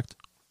are correct.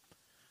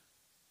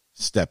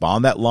 Step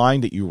on that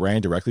line that you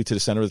ran directly to the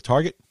center of the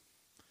target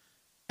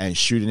and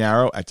shoot an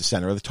arrow at the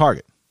center of the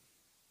target.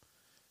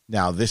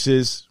 Now, this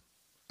is,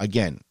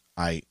 again,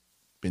 I've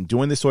been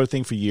doing this sort of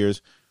thing for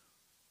years.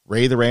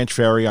 Ray the Ranch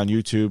Fairy on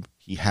YouTube,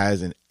 he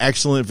has an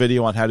excellent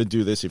video on how to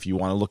do this if you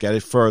want to look at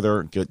it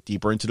further, get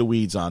deeper into the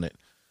weeds on it.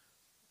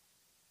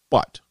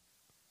 But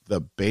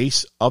the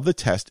base of the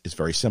test is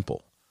very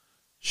simple.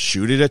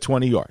 Shoot it at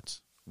 20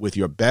 yards with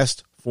your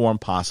best form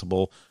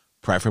possible,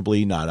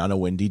 preferably not on a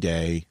windy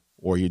day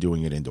or you're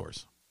doing it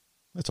indoors.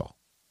 That's all.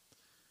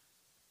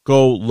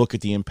 Go look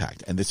at the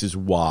impact. And this is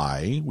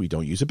why we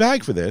don't use a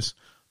bag for this,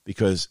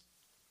 because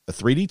a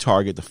 3D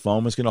target, the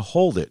foam is going to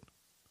hold it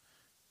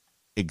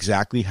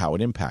exactly how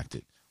it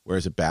impacted.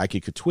 Whereas a bag,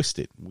 you could twist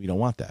it. We don't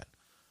want that.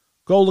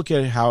 Go look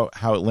at how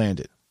it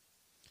landed.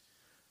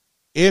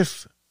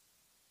 If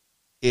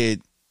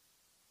it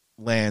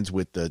lands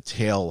with the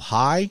tail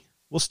high,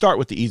 we'll start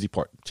with the easy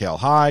part. Tail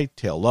high,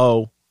 tail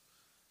low.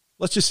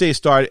 Let's just say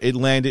it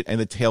landed and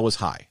the tail was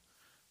high.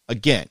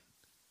 Again,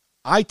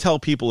 I tell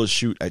people to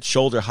shoot at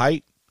shoulder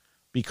height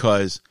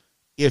because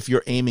if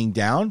you're aiming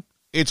down,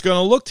 it's going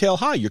to look tail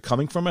high. You're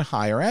coming from a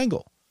higher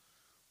angle.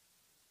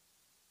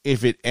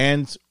 If it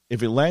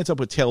lands up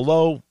with tail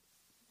low,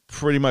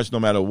 pretty much no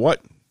matter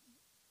what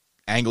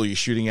angle you're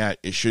shooting at,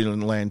 it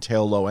shouldn't land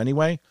tail low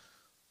anyway,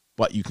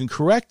 but you can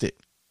correct it.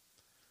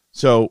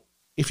 So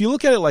if you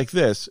look at it like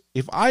this,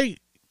 if I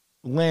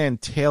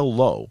land tail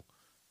low,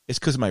 it's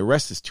because my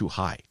rest is too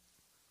high.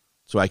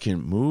 So I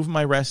can move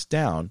my rest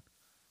down,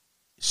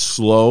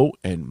 slow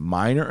and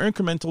minor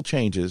incremental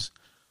changes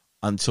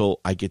until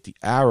I get the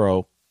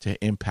arrow to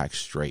impact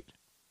straight.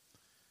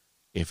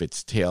 If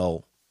it's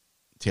tail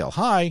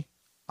high,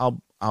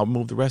 I'll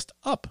move the rest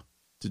up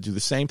to do the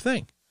same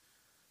thing.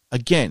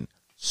 Again,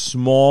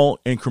 small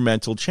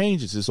incremental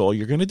changes is all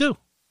you're going to do.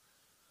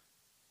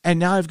 And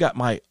now I've got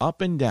my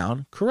up and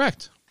down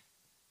correct,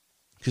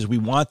 because we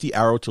want the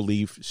arrow to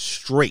leave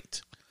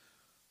straight.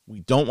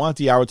 We don't want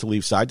the arrow to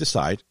leave side to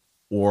side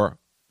or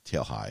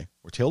tail high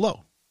or tail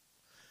low.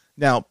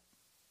 Now,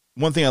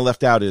 one thing I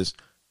left out is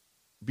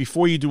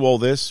before you do all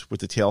this with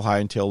the tail high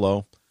and tail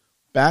low,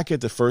 back at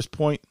the first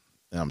point,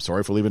 and I'm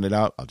sorry for leaving it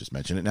out, I'll just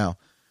mention it now.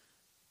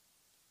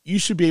 You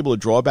should be able to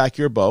draw back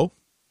your bow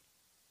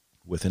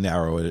with an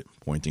arrow at it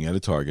pointing at a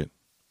target.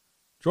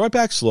 Draw it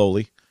back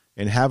slowly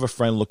and have a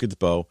friend look at the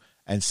bow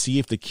and see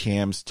if the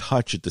cams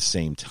touch at the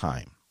same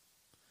time.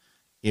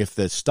 If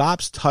the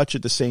stops touch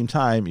at the same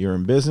time, you're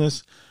in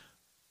business.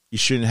 You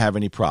shouldn't have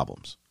any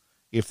problems.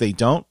 If they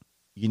don't,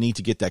 you need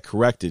to get that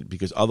corrected,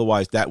 because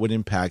otherwise that would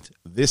impact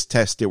this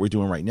test that we're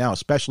doing right now,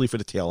 especially for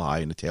the tail high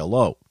and the tail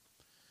low.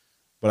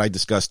 But I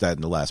discussed that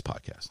in the last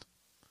podcast.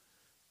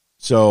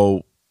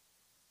 So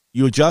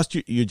you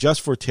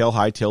adjust for tail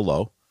high, tail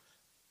low,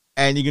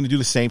 and you're going to do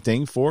the same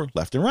thing for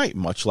left and right,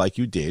 much like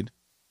you did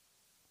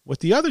with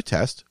the other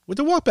test with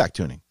the walkback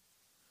tuning.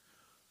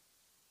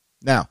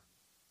 Now,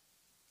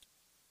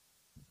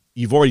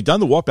 you've already done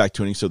the walkback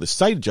tuning, so the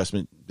sight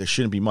adjustment, there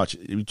shouldn't be much.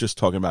 We're just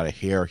talking about a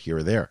hair here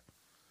or there.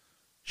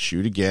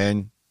 Shoot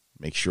again.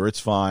 Make sure it's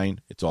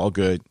fine. It's all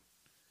good.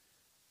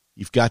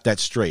 You've got that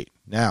straight.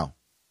 Now,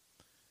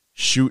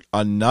 shoot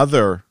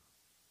another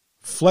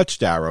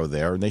fletched arrow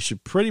there, and they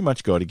should pretty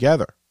much go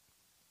together.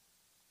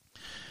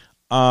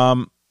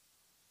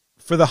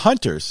 For the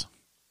hunters,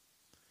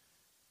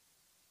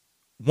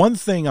 one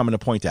thing I'm going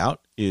to point out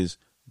is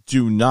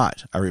do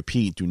not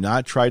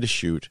try to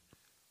shoot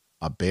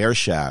a bare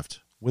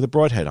shaft with a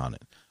broadhead on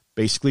it.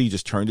 Basically, you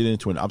just turned it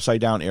into an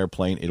upside-down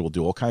airplane. It will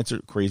do all kinds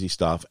of crazy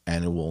stuff,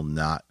 and it will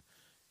not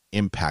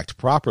impact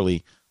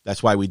properly.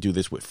 That's why we do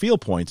this with field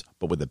points,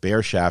 but with a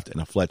bare shaft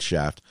and a fletched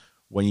shaft.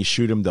 When you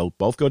shoot them, they'll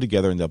both go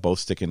together, and they'll both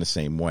stick in the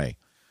same way.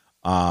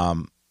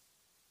 For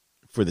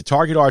the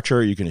target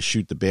archer, you're going to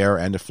shoot the bare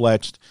and the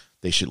fletched.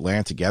 They should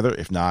land together.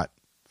 If not,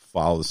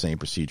 follow the same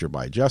procedure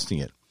by adjusting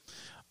it.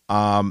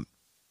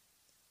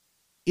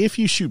 If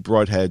you shoot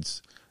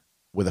broadheads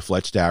with a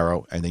fletched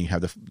arrow, and then you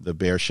have the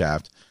bare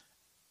shaft,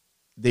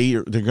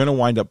 they're going to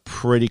wind up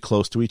pretty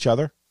close to each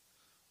other.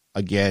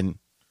 Again,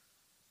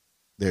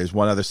 there's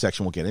one other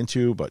section we'll get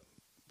into, but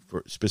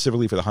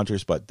specifically for the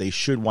hunters, but they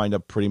should wind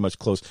up pretty much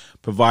close,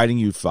 providing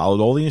you followed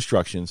all the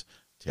instructions: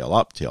 tail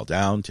up, tail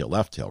down, tail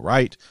left, tail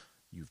right.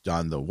 You've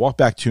done the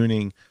walkback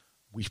tuning.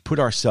 We've put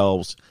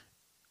ourselves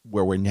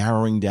where we're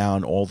narrowing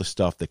down all the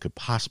stuff that could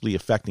possibly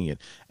affecting it,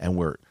 and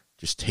we're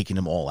just taking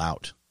them all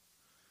out.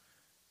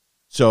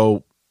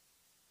 So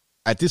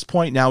at this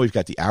point now, we've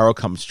got the arrow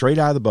coming straight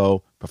out of the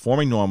bow,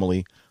 performing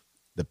normally.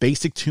 The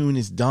basic tune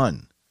is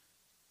done.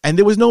 And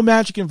there was no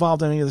magic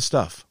involved in any of the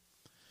stuff.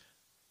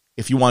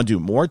 If you want to do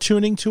more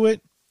tuning to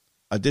it,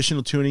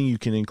 additional tuning, you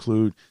can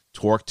include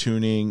torque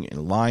tuning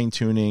and line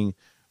tuning.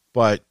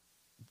 But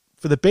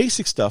for the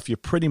basic stuff, you're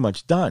pretty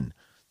much done.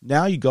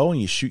 Now you go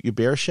and you shoot your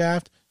bare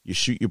shaft, you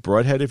shoot your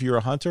broadhead if you're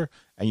a hunter,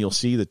 and you'll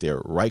see that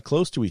they're right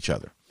close to each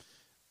other.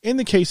 In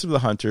the case of the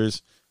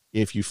hunters,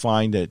 if you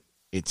find that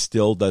it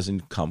still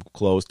doesn't come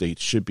close, they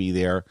should be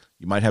there.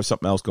 You might have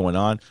something else going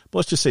on, but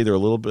let's just say they're a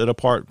little bit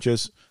apart.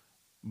 Just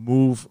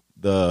move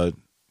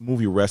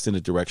your rest in the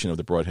direction of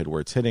the broadhead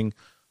where it's hitting,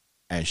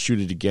 and shoot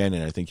it again,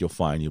 and I think you'll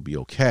find you'll be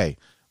okay.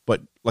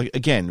 But like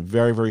again,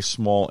 very, very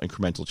small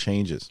incremental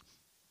changes.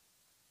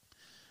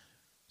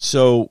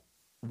 So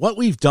what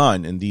we've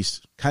done in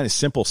these kind of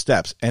simple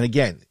steps, and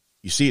again,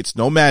 you see it's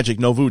no magic,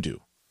 no voodoo.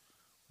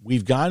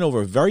 We've gone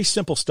over very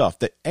simple stuff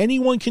that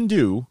anyone can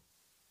do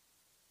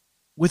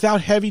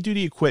without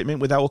heavy-duty equipment,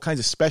 without all kinds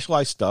of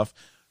specialized stuff.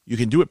 You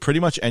can do it pretty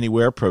much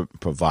anywhere,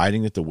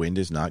 providing that the wind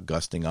is not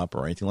gusting up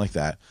or anything like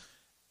that.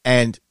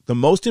 And the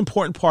most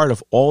important part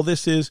of all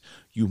this is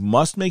you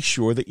must make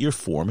sure that your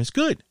form is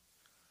good.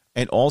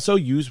 And also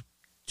use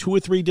 2 or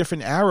 3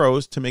 different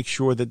arrows to make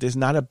sure that there's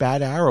not a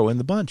bad arrow in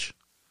the bunch.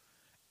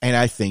 And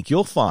I think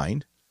you'll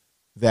find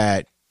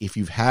that if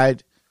you've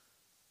had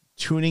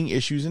tuning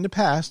issues in the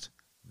past,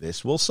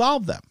 this will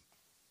solve them.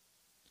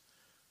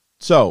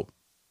 So,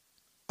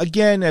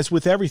 again, as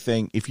with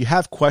everything, if you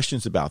have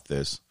questions about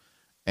this,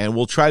 and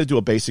we'll try to do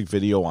a basic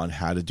video on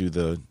how to do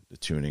the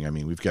tuning. I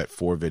mean, we've got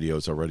 4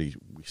 videos already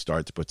we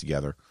started to put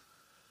together.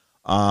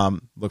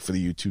 Look for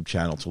the YouTube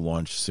channel to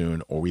launch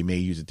soon, or we may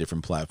use a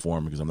different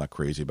platform because I'm not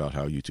crazy about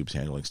how YouTube's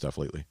handling stuff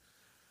lately.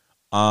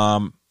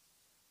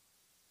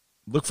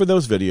 Look for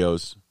those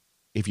videos.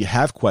 If you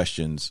have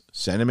questions,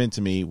 send them in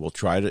to me. We'll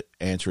try to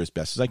answer as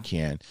best as I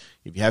can.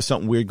 If you have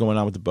something weird going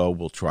on with the bow,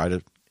 we'll try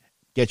to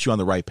get you on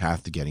the right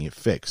path to getting it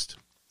fixed.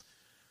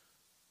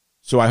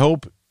 So I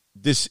hope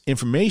this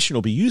information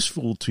will be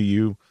useful to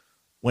you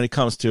when it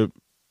comes to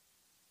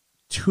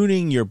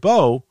tuning your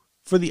bow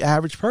for the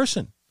average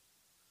person.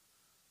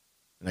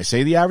 And I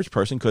say the average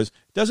person because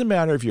it doesn't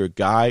matter if you're a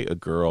guy, a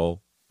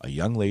girl, a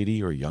young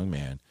lady, or a young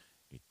man.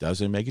 It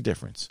doesn't make a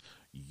difference.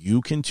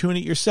 You can tune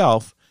it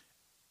yourself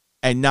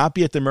and not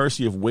be at the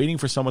mercy of waiting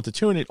for someone to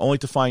tune it, only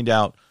to find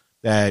out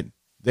that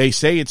they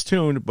say it's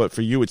tuned, but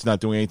for you it's not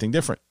doing anything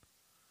different.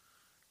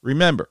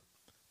 Remember,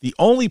 the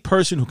only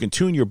person who can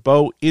tune your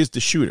bow is the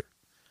shooter.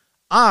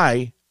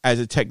 I, as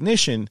a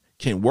technician,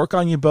 can work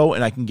on your bow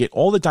and I can get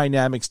all the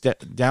dynamics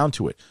down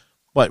to it.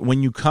 But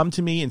when you come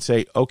to me and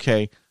say,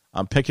 okay,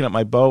 I'm picking up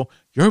my bow,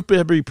 you're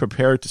better be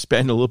prepared to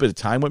spend a little bit of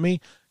time with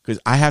me because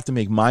I have to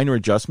make minor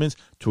adjustments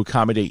to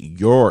accommodate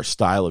your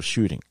style of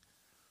shooting.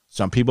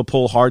 Some people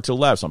pull hard to the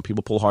left. Some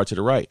people pull hard to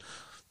the right.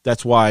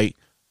 That's why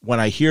when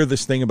I hear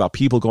this thing about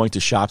people going to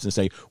shops and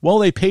say, well,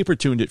 they paper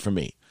tuned it for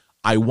me,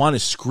 I want to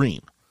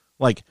scream.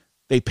 Like,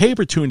 They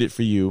paper tuned it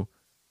for you.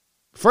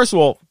 First of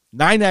all,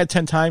 9 out of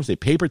 10 times they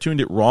paper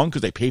tuned it wrong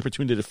because they paper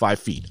tuned it at 5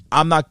 feet.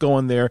 I'm not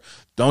going there.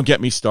 Don't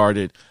get me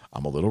started.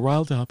 I'm a little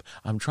riled up.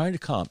 I'm trying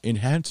to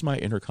enhance my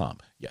inner calm.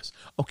 Yes.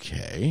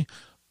 Okay.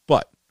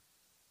 But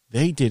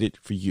they did it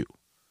for you.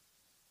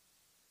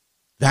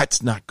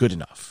 That's not good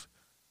enough.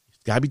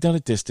 It's got to be done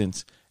at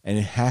distance, and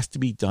it has to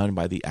be done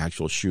by the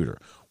actual shooter.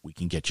 We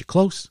can get you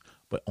close,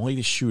 but only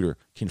the shooter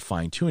can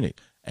fine-tune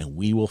it, and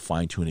we will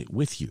fine-tune it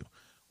with you.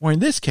 Or in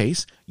this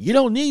case, you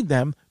don't need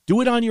them.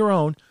 Do it on your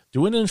own.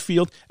 Do it in the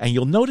field, and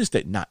you'll notice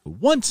that not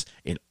once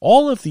in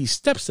all of these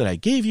steps that I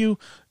gave you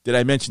did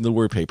I mention the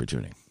word paper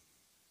tuning.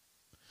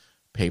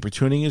 Paper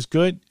tuning is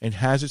good and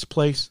has its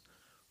place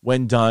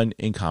when done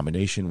in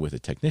combination with a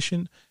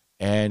technician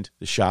and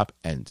the shop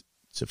and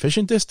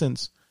sufficient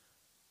distance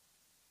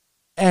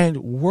and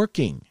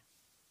working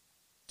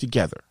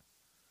together.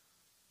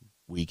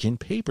 We can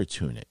paper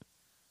tune it.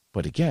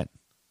 But again,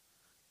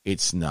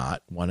 it's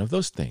not one of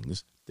those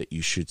things that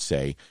you should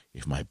say,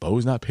 if my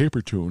bow's not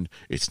paper tuned,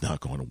 it's not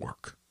going to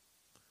work.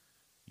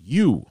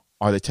 You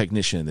are the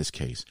technician in this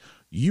case.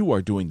 You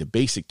are doing the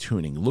basic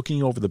tuning,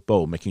 looking over the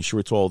bow, making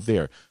sure it's all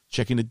there,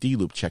 checking the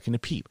D-loop, checking the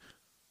peep,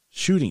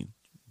 shooting,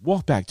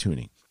 walk back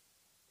tuning.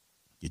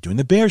 You're doing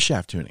the bear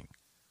shaft tuning.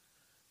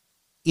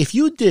 If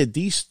you did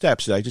these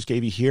steps that I just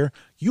gave you here,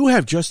 you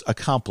have just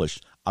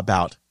accomplished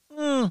about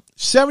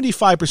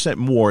 75%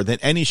 more than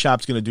any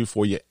shop's going to do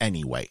for you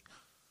anyway.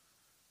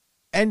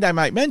 And I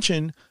might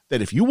mention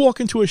that if you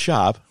walk into a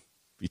shop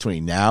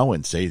between now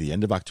and, say, the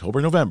end of October,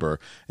 November,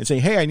 and say,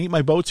 hey, I need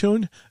my bow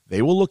tuned,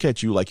 they will look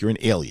at you like you're an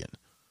alien.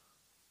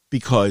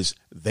 Because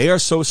they are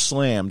so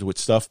slammed with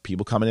stuff,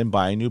 people coming in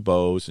buying new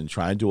bows and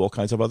trying to do all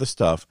kinds of other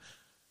stuff.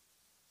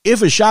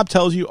 If a shop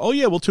tells you, oh,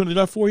 yeah, we'll tune it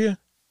up for you,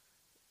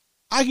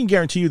 I can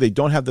guarantee you they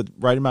don't have the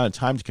right amount of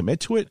time to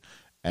commit to it,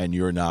 and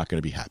you're not going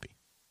to be happy.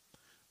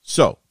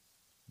 So,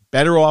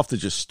 better off to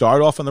just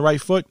start off on the right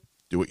foot,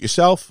 do it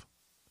yourself,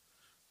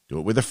 do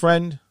it with a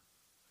friend,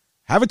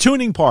 have a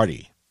tuning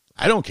party.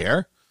 I don't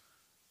care.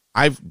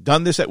 I've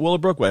done this at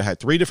Willowbrook where I had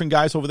 3 different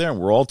guys over there, and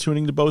we're all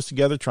tuning the bows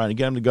together, trying to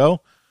get them to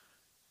go.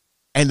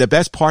 And the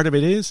best part of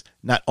it is,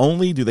 not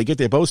only do they get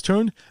their bows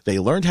tuned, they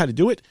learned how to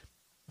do it.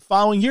 The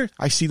following year,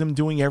 I see them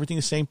doing everything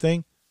the same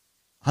thing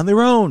on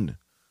their own.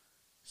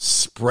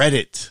 Spread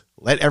it.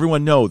 Let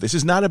everyone know. This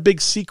is not a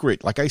big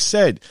secret. Like I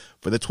said,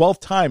 for the 12th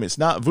time, it's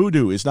not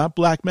voodoo. It's not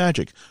black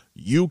magic.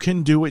 You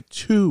can do it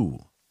too.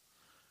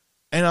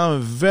 And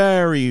I'm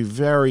very,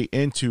 very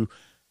into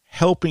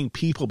helping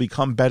people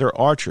become better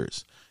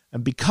archers.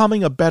 And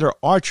becoming a better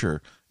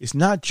archer is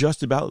not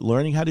just about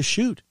learning how to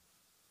shoot.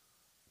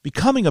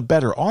 Becoming a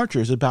better archer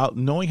is about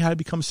knowing how to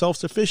become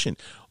self-sufficient,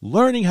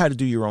 learning how to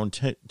do your own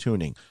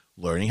tuning,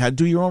 learning how to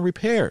do your own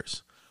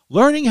repairs,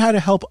 learning how to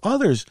help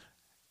others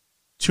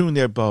tune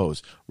their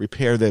bows,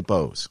 repair their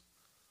bows.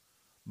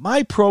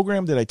 My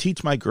program that I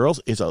teach my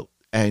girls is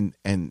and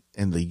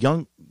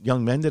the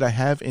young men that I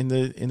have in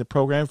the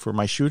program for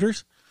my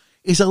shooters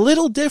is a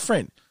little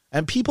different.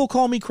 And people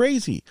call me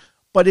crazy.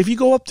 But if you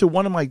go up to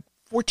one of my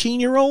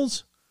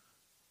 14-year-olds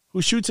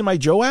who shoots in my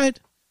JOAD,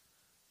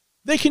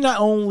 they can not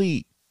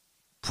only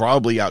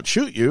probably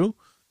outshoot you,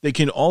 they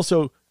can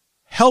also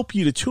help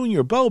you to tune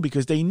your bow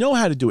because they know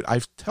how to do it.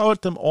 I've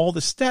taught them all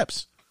the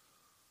steps.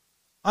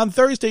 On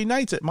Thursday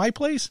nights at my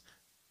place,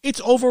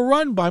 it's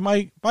overrun by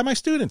my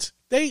students.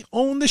 They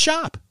own the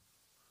shop.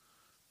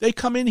 They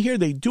come in here,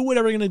 they do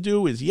whatever they're going to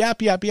do, is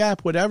yap, yap,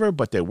 yap, whatever,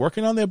 but they're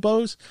working on their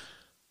bows.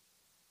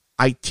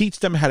 I teach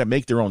them how to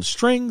make their own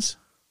strings.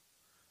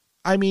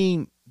 I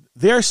mean,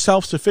 they're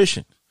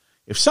self-sufficient.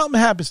 If something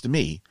happens to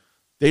me,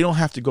 they don't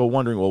have to go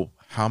wondering, well,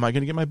 how am I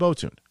going to get my bow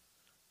tuned?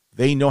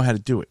 They know how to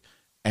do it.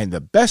 And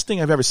the best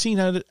thing I've ever seen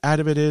out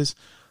of it is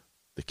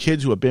the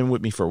kids who have been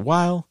with me for a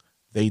while,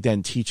 they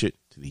then teach it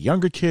to the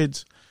younger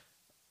kids.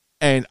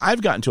 And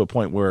I've gotten to a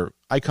point where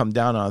I come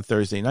down on a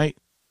Thursday night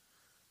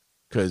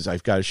because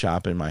I've got a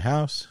shop in my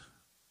house.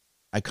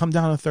 I come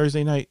down on a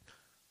Thursday night.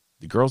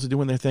 The girls are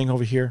doing their thing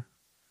over here.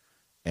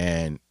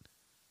 And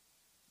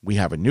we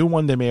have a new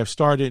one they may have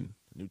started,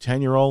 a new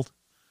 10-year-old.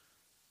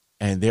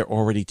 And they're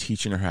already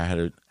teaching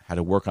her how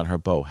to work on her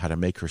bow, how to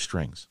make her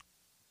strings.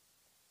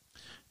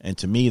 And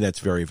to me, that's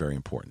very, very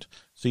important.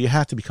 So you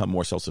have to become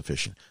more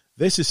self-sufficient.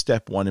 This is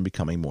step 1 in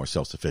becoming more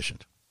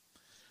self-sufficient.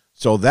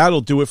 So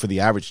that'll do it for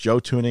the Average Joe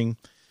tuning.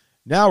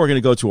 Now we're going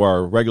to go to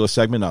our regular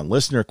segment on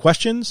listener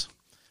questions.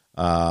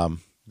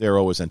 They're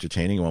always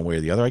entertaining one way or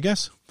the other, I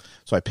guess.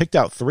 So I picked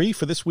out 3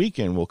 for this week,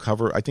 and we'll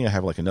cover, I think I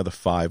have like another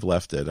 5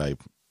 left that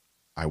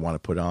I want to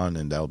put on,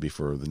 and that'll be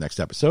for the next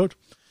episode.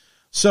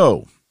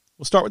 So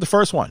we'll start with the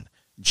first one.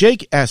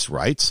 Jake S.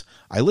 writes,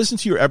 I listened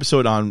to your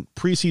episode on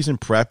preseason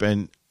prep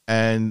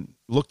and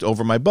looked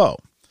over my bow.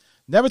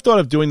 Never thought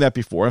of doing that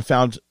before and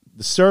found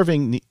the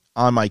serving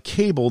on my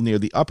cable near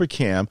the upper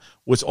cam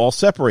was all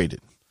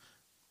separated.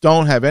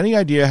 Don't have any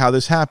idea how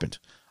this happened.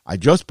 I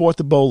just bought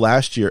the bow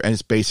last year and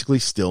it's basically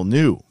still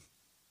new.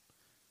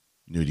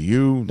 New to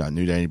you, not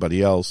new to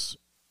anybody else.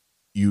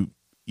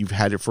 You've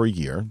had it for a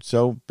year,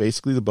 so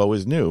basically the bow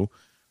is new.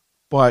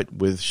 But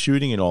with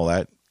shooting and all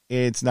that,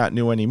 it's not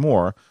new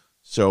anymore.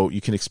 So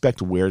you can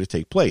expect wear to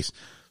take place.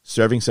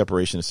 Serving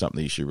separation is something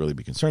that you should really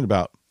be concerned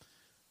about.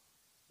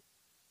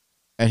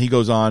 And he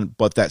goes on,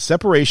 but that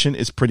separation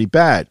is pretty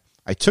bad.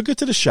 I took it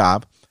to the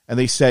shop and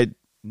they said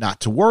not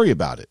to worry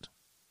about it.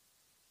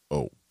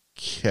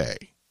 Okay.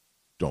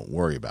 Don't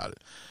worry about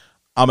it.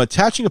 I'm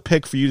attaching a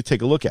pic for you to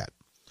take a look at.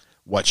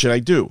 What should I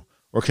do?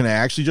 Or can I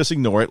actually just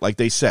ignore it like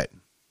they said?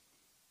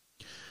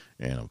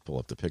 And I'll pull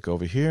up the pic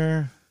over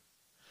here.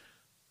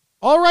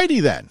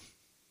 Alrighty then.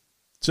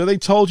 So they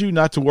told you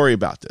not to worry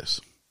about this.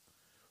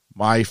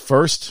 My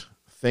first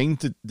thing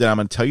that I'm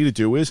going to tell you to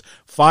do is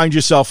find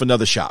yourself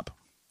another shop.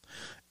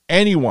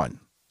 Anyone.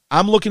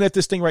 I'm looking at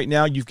this thing right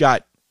now. You've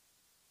got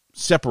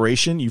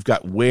separation. You've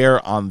got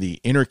wear on the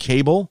inner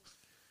cable.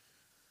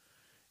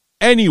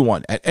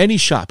 Anyone at any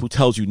shop who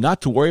tells you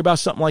not to worry about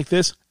something like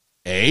this,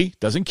 A,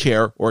 doesn't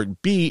care, or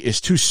B,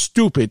 is too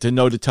stupid to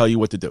know to tell you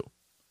what to do.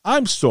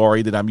 I'm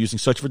sorry that I'm using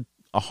such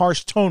a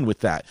harsh tone with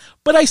that,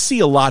 but I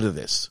see a lot of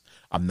this.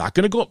 I'm not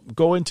going to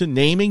go into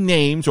naming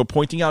names or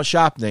pointing out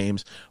shop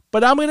names,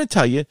 but I'm going to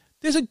tell you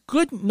there's a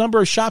good number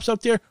of shops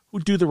out there who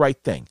do the right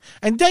thing.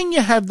 And then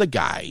you have the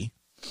guy,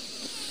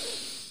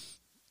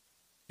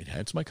 it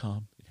has me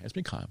calm,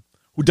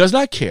 who does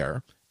not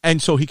care. And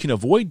so he can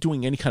avoid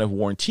doing any kind of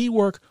warranty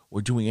work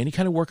or doing any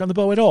kind of work on the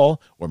bow at all,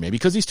 or maybe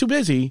because he's too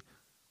busy,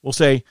 will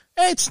say,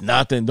 it's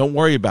nothing, don't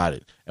worry about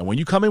it. And when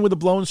you come in with a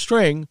blown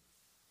string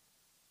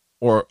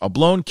or a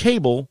blown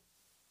cable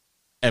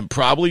and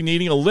probably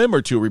needing a limb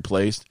or two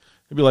replaced,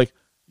 he'll be like,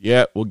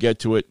 yeah, we'll get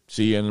to it,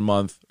 see you in a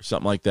month, or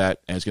something like that,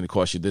 and it's going to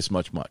cost you this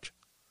much.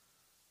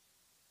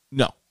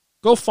 No.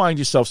 Go find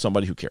yourself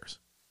somebody who cares.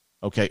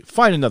 Okay?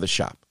 Find another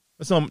shop.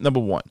 That's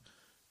number one.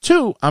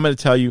 2, I'm going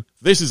to tell you,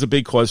 this is a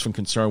big cause for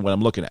concern when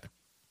I'm looking at it.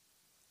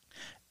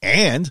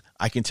 And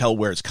I can tell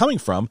where it's coming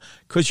from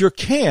because your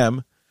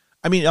cam,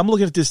 I'm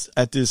looking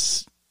at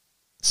this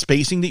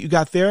spacing that you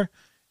got there,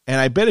 and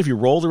I bet if you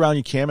rolled around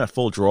your cam at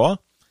full draw,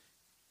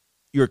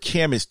 your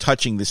cam is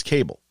touching this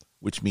cable,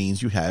 which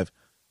means you have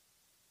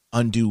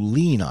undue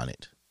lean on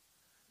it.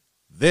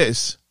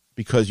 This,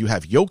 because you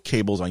have yoke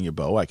cables on your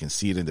bow, I can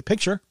see it in the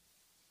picture,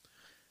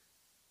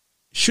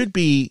 should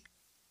be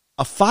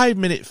a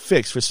 5-minute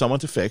fix for someone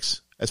to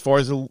fix as far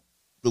as the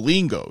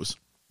lean goes.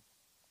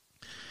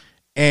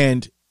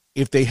 And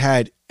if they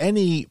had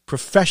any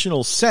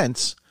professional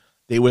sense,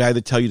 they would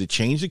either tell you to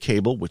change the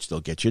cable, which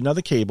they'll get you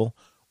another cable,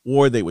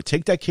 or they would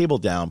take that cable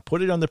down,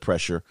 put it under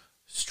pressure,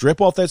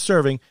 strip off that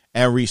serving,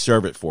 and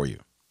reserve it for you.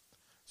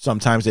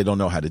 Sometimes they don't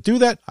know how to do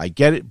that. I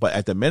get it. But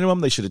at the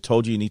minimum, they should have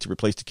told you need to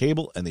replace the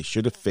cable, and they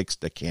should have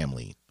fixed the cam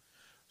lean.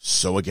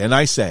 So again,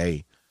 I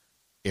say,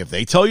 if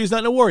they tell you it's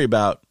nothing to worry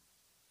about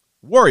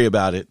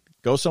it.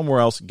 Go somewhere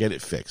else, get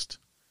it fixed.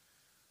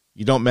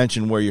 You don't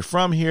mention where you're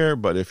from here,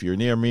 but if you're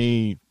near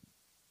me,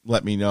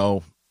 let me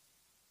know.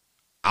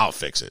 I'll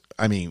fix it.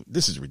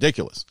 This is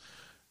ridiculous.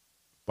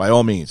 By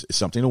all means, it's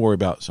something to worry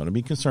about, something to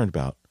be concerned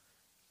about.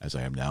 As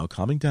I am now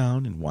calming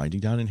down and winding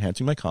down,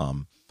 enhancing my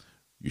calm,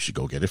 you should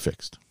go get it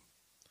fixed.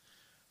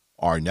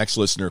 Our next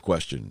listener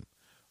question.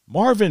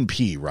 Marvin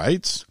P.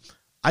 writes,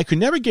 I could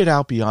never get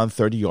out beyond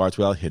 30 yards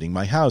without hitting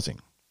my housing.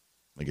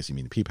 I guess you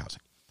mean the peep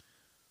housing.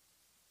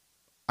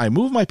 I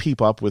moved my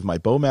peep up with my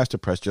Bowmaster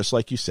press just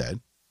like you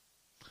said.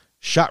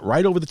 Shot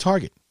right over the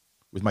target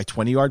with my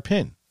 20-yard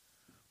pin.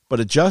 But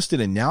adjusted,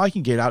 and now I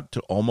can get out to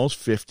almost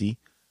 50,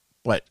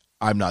 but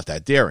I'm not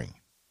that daring.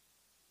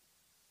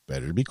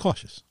 Better to be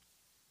cautious.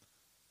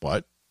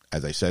 But,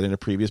 as I said in a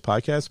previous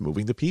podcast,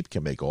 moving the peep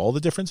can make all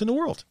the difference in the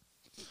world.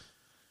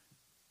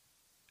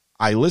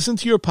 I listened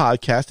to your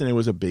podcast, and it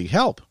was a big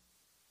help.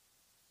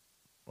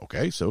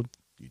 Okay, so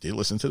you did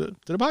listen to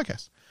the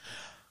podcast.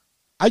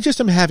 I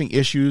just am having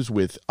issues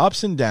with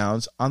ups and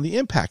downs on the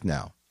impact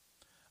now.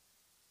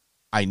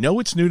 I know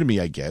it's new to me,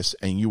 I guess,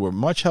 and you were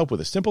much help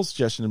with a simple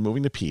suggestion of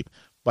moving the peep,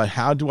 but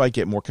how do I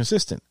get more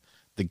consistent?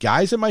 The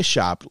guys at my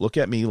shop look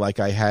at me like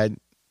I had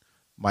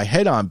my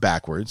head on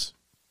backwards.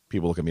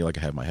 People look at me like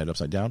I have my head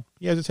upside down.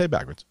 He has his head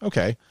backwards.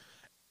 Okay.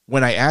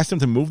 When I asked them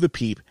to move the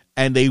peep,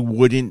 and they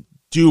wouldn't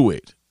do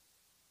it.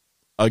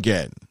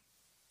 Again.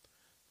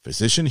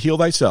 Physician, heal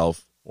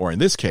thyself, or in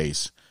this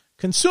case,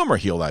 consumer,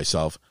 heal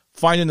thyself.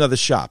 Find another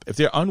shop. If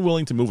they're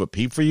unwilling to move a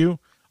peep for you,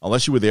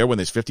 unless you were there when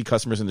there's 50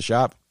 customers in the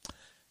shop,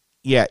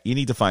 yeah, you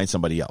need to find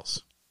somebody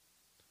else.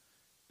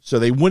 So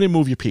they wouldn't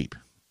move your peep.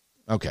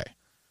 Okay.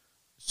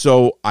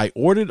 So I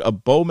ordered a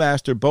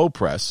Bowmaster bow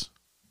press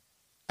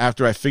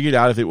after I figured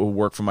out if it would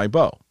work for my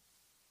bow.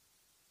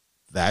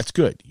 That's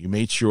good. You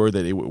made sure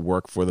that it would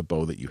work for the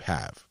bow that you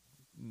have.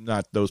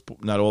 Not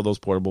all those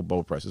portable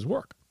bow presses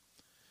work.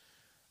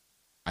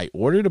 I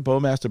ordered a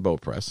Bowmaster bow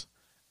press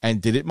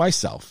and did it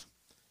myself.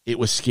 It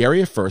was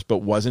scary at first, but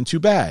wasn't too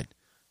bad.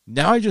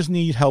 Now I just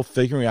need help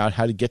figuring out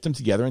how to get them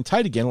together and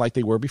tight again like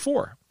they were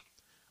before.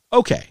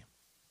 Okay.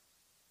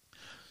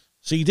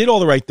 So you did all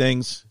the right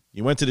things.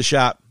 You went to the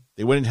shop.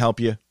 They wouldn't help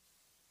you.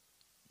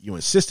 You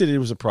insisted it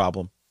was a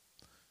problem.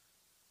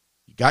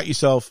 You got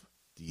yourself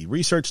the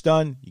research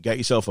done. You got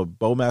yourself a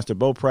Bowmaster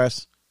bow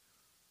press.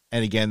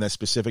 And again, that's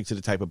specific to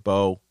the type of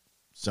bow.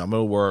 Some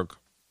will work,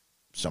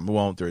 some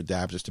won't. They're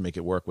adapters to make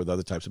it work with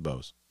other types of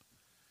bows.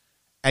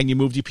 And you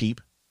moved your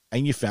peep,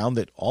 and you found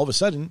that all of a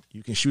sudden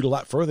you can shoot a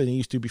lot further than you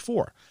used to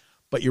before.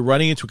 But you're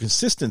running into a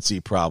consistency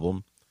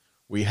problem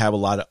where you have a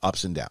lot of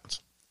ups and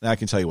downs. And I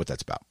can tell you what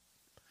that's about.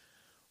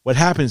 What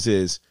happens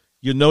is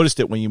you'll notice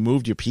that when you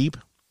moved your peep,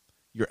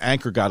 your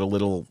anchor got a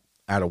little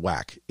out of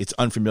whack. It's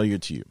unfamiliar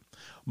to you.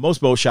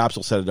 Most bow shops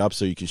will set it up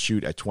so you can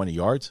shoot at 20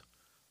 yards.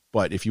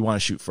 But if you want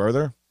to shoot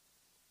further,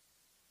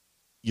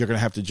 you're going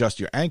to have to adjust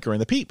your anchor and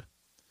the peep.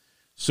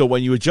 So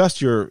when you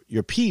adjust your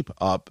peep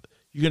up,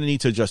 you're going to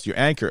need to adjust your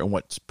anchor. And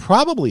what's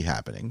probably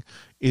happening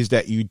is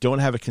that you don't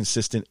have a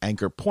consistent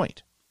anchor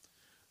point.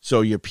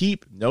 So your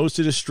peep, nose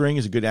to the string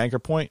is a good anchor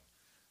point.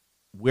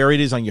 Where it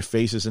is on your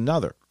face is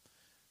another.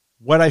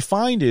 What I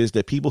find is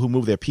that people who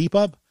move their peep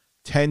up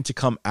tend to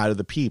come out of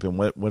the peep. And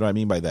what do I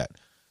mean by that?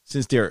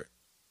 Since they're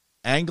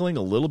angling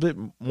a little bit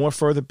more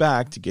further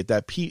back to get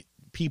that peep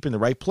in the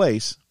right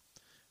place,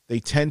 they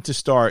tend to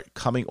start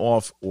coming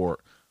off or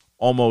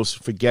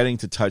almost forgetting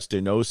to touch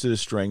their nose to the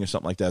string or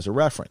something like that as a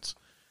reference.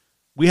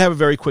 We have a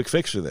very quick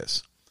fix for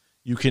this.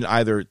 You can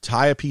either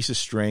tie a piece of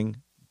string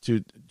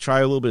to try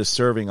a little bit of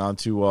serving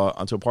onto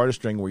a part of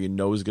string where your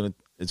nose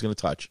is gonna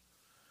touch,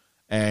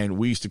 and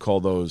we used to call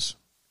those,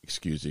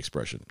 excuse the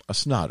expression, a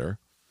snotter,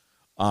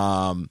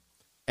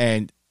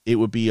 and it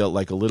would be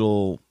like a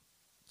little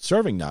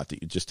serving knot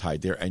that you just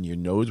tied there, and your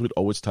nose would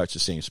always touch the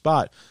same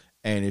spot.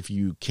 And if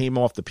you came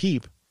off the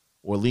peep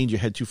or leaned your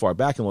head too far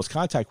back and lost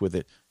contact with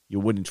it, you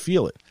wouldn't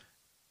feel it.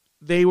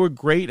 They were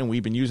great, and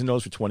we've been using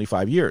those for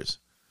 25 years.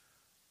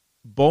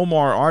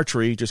 Bowmar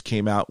Archery just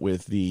came out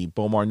with the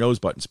Bowmar nose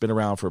button. It's been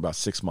around for about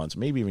 6 months,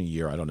 maybe even a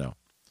year, I don't know.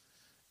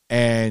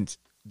 And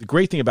the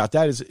great thing about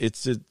that is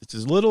it's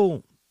as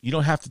little, you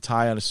don't have to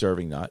tie on a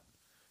serving knot.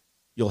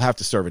 You'll have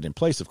to serve it in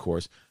place, of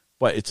course,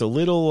 but it's a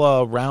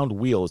little round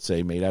wheel, let's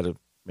say, made out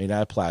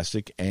of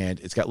plastic, and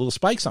it's got little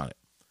spikes on it.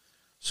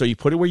 So you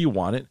put it where you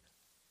want it,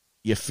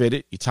 you fit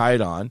it, you tie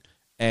it on,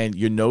 and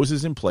your nose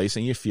is in place,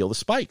 and you feel the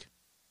spike.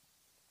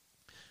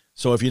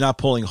 So if you're not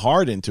pulling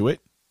hard into it,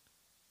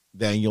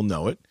 then you'll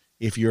know it.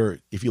 If you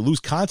lose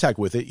contact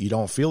with it, you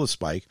don't feel the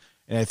spike.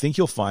 And I think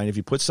you'll find if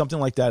you put something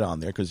like that on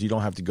there, because you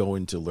don't have to go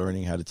into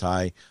learning how to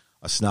tie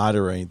a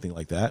snotter or anything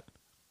like that,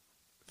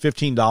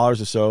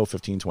 $15 or so,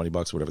 $15,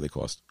 $20, whatever they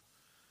cost.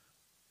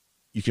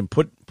 You can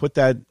put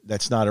that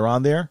snotter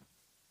on there,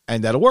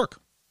 and that'll work.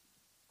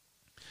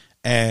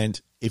 And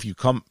if you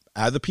come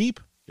out of the peep,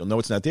 you'll know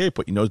it's not there. You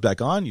put your nose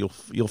back on,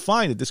 you'll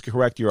find that this can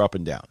correct your up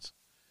and downs.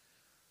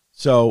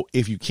 So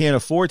if you can't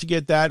afford to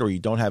get that, or you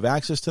don't have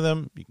access to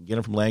them, you can get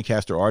them from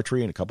Lancaster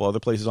Archery and a couple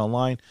other places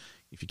online.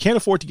 If you can't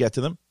afford to get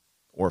to them,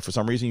 or for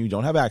some reason you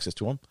don't have access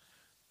to them,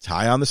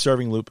 tie on the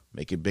serving loop,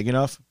 make it big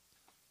enough.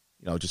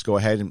 Just go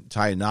ahead and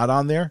tie a knot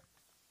on there.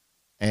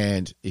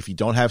 And if you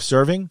don't have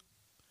serving,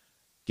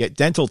 get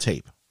dental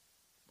tape,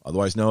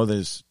 otherwise known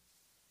as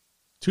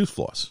tooth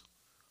floss.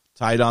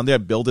 Tie it on there,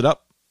 build it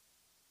up,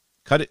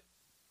 cut it,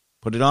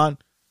 put it on,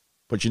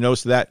 put your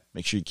nose to that.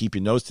 Make sure you keep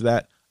your nose to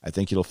that. I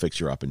think it'll fix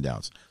your up and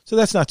downs. So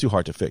that's not too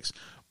hard to fix.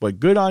 But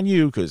good on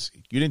you, because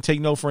you didn't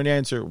take no for an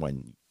answer.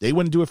 When they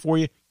wouldn't do it for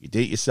you, you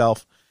did it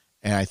yourself.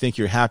 And I think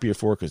you're happier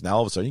for it, because now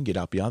all of a sudden you can get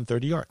out beyond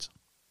 30 yards.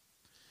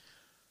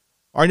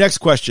 Our next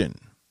question.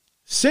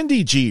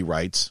 Cindy G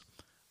writes,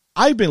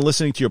 I've been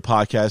listening to your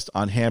podcast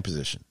on hand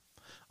position.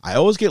 I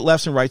always get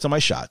lefts and rights on my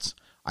shots.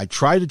 I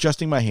tried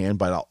adjusting my hand,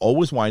 but I'll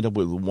always wind up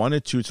with one or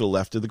two to the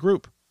left of the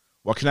group.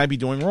 What can I be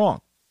doing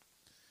wrong?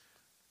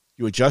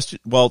 You adjust.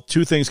 Well,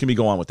 two things can be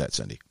going on with that,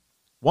 Cindy.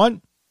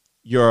 One,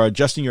 you're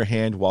adjusting your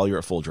hand while you're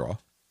at full draw.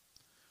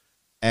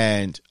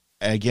 And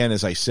again,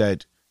 as I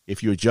said,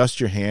 if you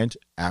adjust your hand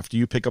after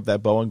you pick up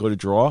that bow and go to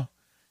draw,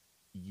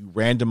 you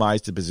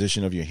randomize the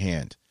position of your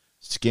hand.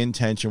 Skin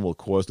tension will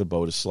cause the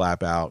bow to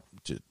slap out,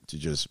 to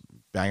just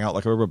bang out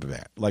like a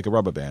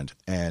rubber band,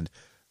 and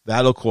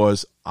that'll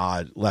cause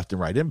odd left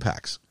and right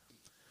impacts.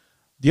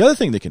 The other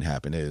thing that can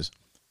happen is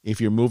if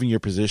you're moving your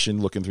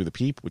position looking through the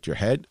peep with your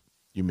head,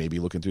 you may be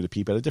looking through the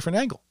peep at a different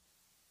angle.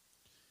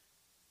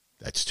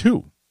 That's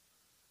two.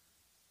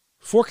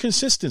 For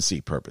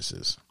consistency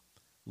purposes,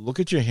 look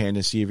at your hand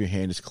and see if your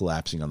hand is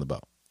collapsing on the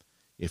bow.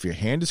 If your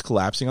hand is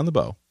collapsing on the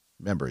bow,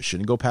 remember, it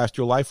shouldn't go past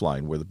your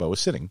lifeline where the bow is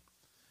sitting,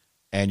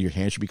 and your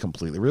hand should be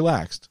completely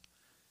relaxed.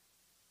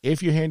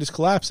 If your hand is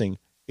collapsing,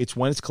 it's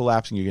when it's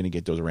collapsing you're going to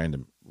get those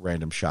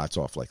random shots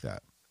off like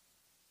that.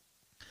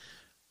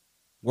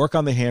 Work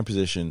on the hand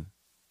position,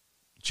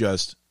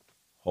 just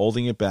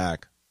holding it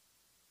back,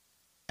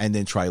 and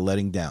then try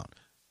letting down.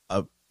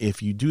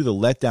 If you do the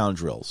let down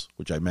drills,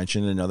 which I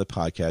mentioned in another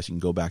podcast, you can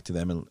go back to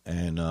them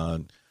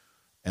and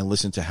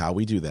listen to how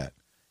we do that.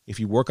 If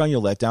you work on your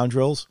let down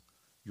drills,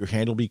 your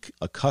hand will be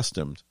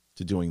accustomed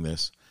to doing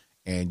this,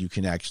 and you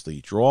can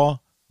actually draw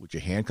with your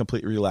hand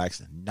completely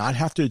relaxed, not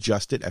have to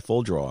adjust it at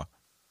full draw,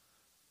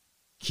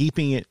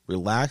 keeping it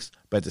relaxed,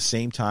 but at the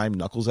same time,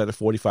 knuckles at a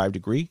 45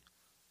 degree,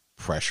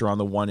 pressure on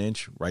the 1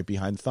 inch right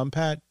behind the thumb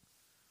pad,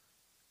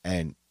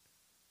 and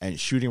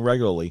shooting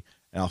regularly.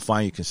 and I'll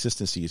find your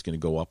consistency is going to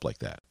go up like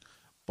that.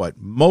 But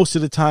most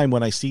of the time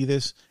when I see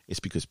this, it's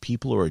because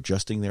people are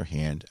adjusting their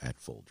hand at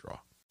full draw.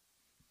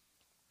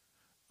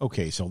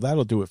 Okay, so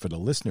that'll do it for the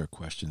listener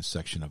questions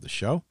section of the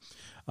show.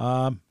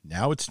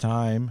 Now it's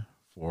time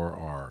for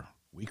our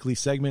weekly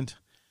segment,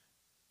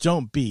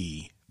 Don't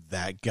Be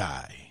That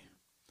Guy.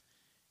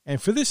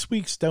 And for this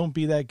week's Don't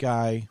Be That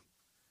Guy,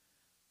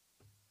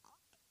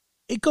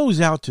 it goes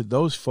out to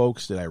those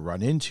folks that I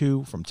run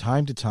into from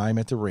time to time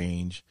at the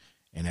range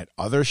and at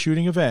other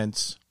shooting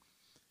events.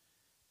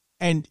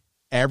 And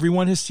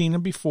everyone has seen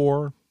them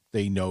before.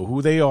 They know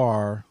who they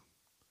are.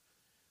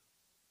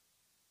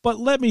 But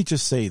let me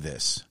just say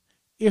this.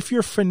 If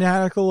you're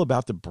fanatical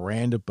about the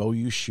brand of bow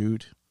you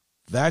shoot,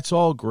 that's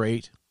all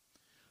great.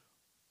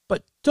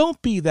 But don't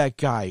be that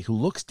guy who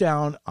looks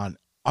down on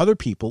other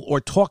people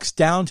or talks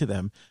down to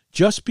them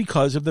just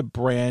because of the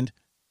brand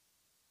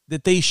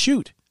that they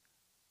shoot.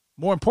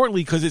 More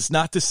importantly, because it's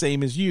not the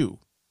same as you.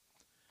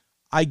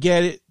 I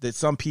get it that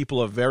some people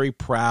are very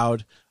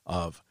proud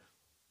of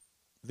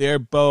their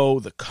bow,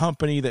 the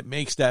company that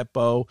makes that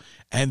bow,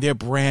 and they're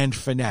brand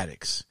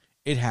fanatics.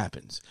 It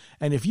happens.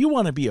 And if you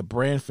want to be a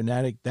brand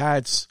fanatic,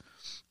 that's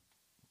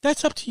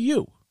up to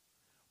you.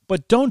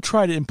 But don't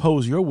try to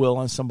impose your will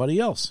on somebody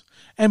else.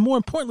 And more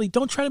importantly,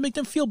 don't try to make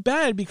them feel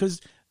bad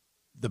because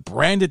the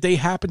brand that they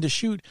happen to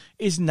shoot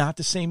is not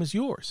the same as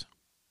yours.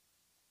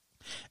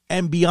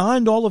 And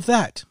beyond all of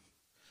that,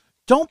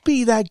 don't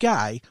be that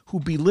guy who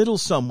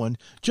belittles someone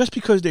just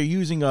because they're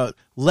using a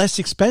less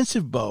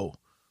expensive bow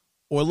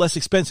or less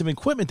expensive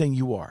equipment than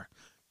you are.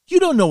 You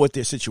don't know what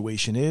their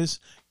situation is.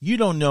 You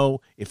don't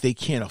know if they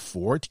can't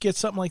afford to get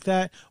something like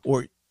that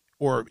or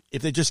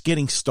if they're just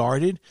getting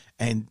started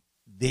and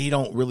they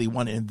don't really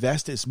want to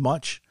invest as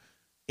much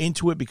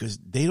into it because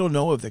they don't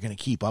know if they're going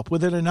to keep up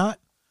with it or not.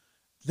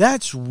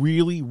 That's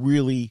really,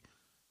 really,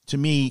 to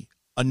me,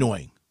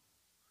 annoying.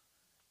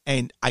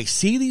 And I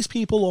see these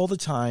people all the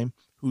time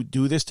who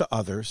do this to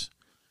others.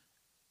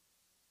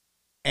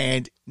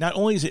 And not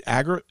only does it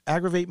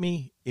aggravate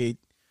me,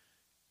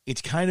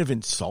 it's kind of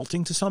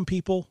insulting to some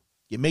people.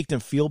 You make them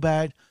feel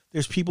bad.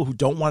 There's people who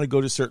don't want to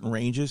go to certain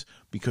ranges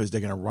because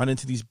they're going to run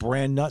into these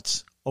brand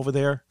nuts over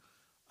there.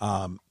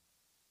 And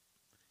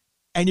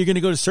you're going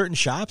to go to certain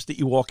shops that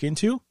you walk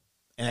into.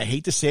 And I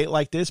hate to say it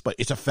like this, but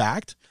it's a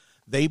fact.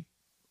 They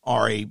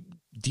are a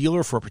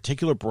dealer for a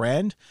particular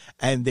brand.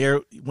 And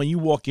when you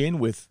walk in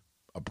with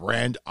a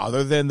brand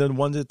other than the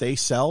one that they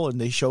sell and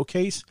they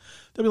showcase,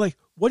 they'll be like,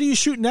 what are you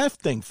shooting that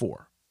thing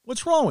for?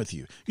 What's wrong with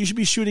you? You should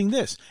be shooting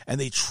this. And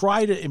they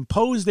try to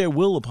impose their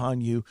will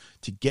upon you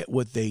to get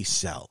what they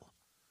sell.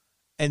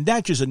 And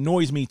that just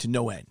annoys me to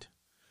no end.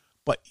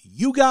 But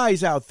you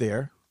guys out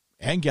there,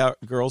 and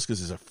girls, because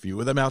there's a few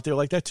of them out there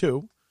like that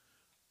too,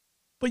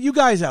 but you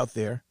guys out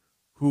there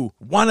who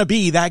want to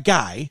be that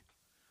guy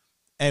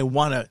and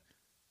want to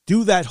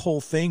do that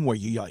whole thing where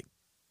you like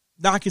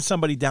knocking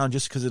somebody down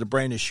just because of the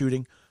brand is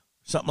shooting,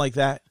 something like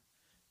that.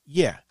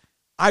 Yeah,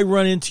 I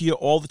run into you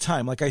all the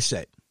time, like I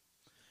said.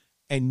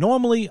 And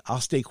normally I'll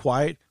stay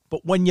quiet,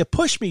 but when you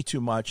push me too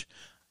much,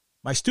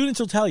 my students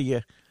will tell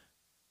you,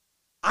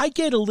 I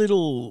get a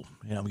little,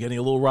 I'm getting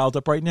a little riled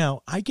up right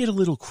now. I get a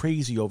little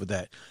crazy over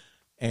that.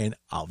 And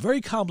I'll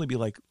very calmly be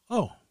like,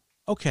 oh,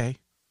 okay.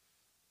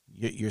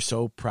 You're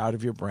so proud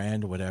of your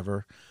brand or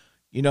whatever.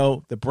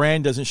 The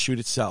brand doesn't shoot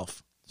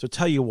itself. So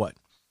tell you what.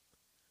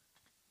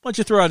 Why don't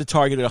you throw out a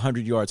target at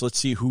 100 yards? Let's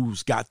see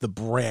who's got the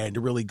brand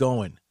really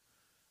going.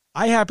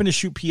 I happen to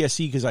shoot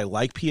PSE because I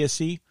like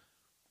PSE,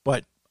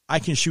 but I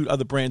can shoot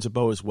other brands of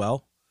bow as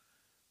well.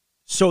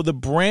 So the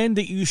brand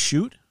that you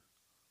shoot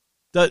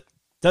that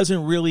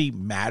doesn't really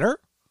matter.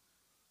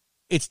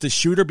 It's the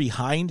shooter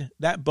behind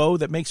that bow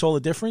that makes all the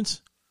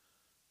difference.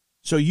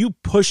 So you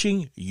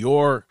pushing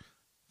your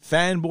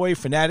fanboy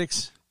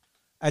fanatics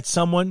at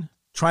someone,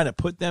 trying to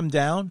put them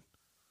down,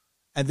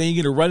 and then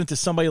you're going to run into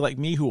somebody like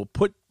me who will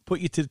put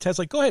you to the test.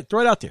 Like, go ahead,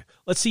 throw it out there.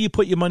 Let's see you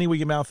put your money where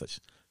your mouth is.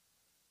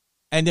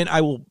 And then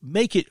I will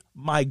make it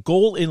my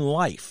goal in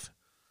life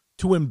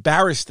to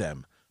embarrass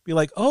them. Be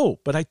like, oh,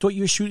 but I thought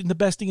you were shooting the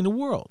best thing in the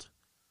world.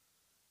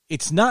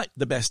 It's not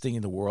the best thing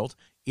in the world.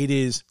 It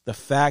is the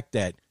fact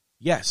that,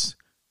 yes,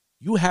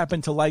 you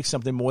happen to like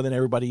something more than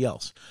everybody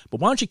else. But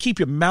why don't you keep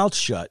your mouth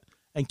shut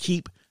and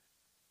keep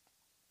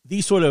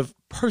these sort of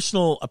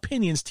personal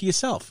opinions to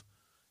yourself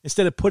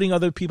instead of putting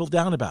other people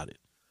down about it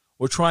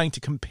or trying to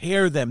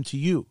compare them to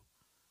you?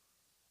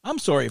 I'm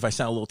sorry if I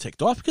sound a little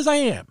ticked off because I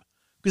am,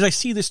 because I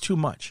see this too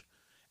much.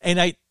 And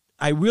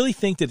I really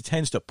think that it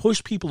tends to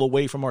push people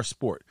away from our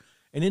sport.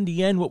 And in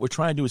the end, what we're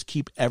trying to do is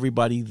keep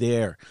everybody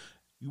there.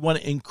 You want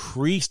to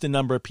increase the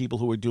number of people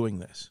who are doing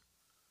this.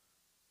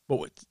 But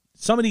what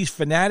some of these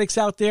fanatics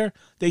out there,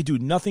 they do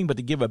nothing but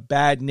to give a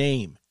bad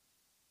name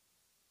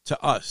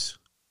to us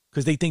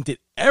because they think that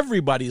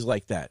everybody's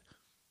like that.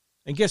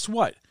 And guess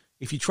what?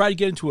 If you try to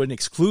get into an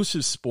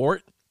exclusive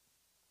sport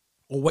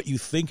or what you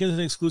think is an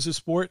exclusive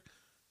sport,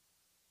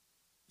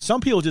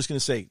 some people are just going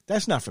to say,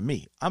 that's not for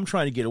me. I'm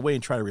trying to get away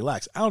and try to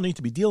relax. I don't need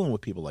to be dealing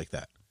with people like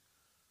that.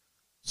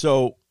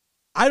 So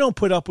I don't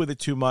put up with it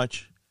too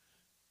much.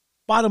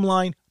 Bottom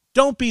line,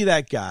 don't be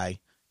that guy.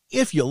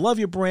 If you love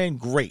your brand,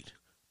 great.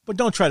 But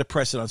don't try to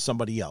press it on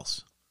somebody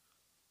else.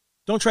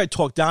 Don't try to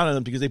talk down on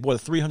them because they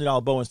bought a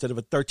 $300 bow instead of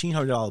a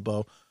 $1,300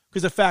 bow.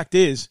 Because the fact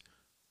is,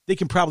 they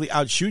can probably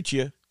outshoot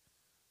you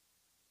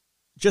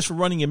just for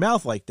running your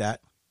mouth like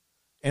that.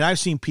 And I've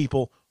seen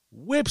people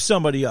whip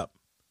somebody up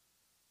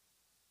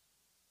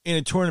in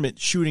a tournament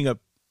shooting a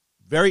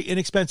very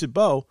inexpensive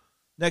bow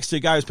next to a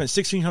guy who spent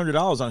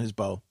 $1,600 on his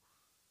bow.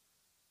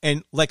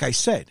 And like I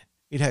said,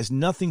 it has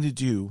nothing to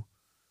do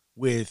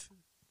with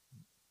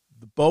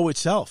the bow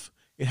itself.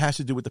 It has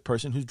to do with the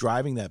person who's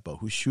driving that bow,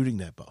 who's shooting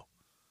that bow.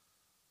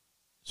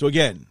 So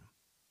again,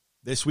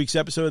 this week's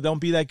episode of Don't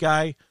Be That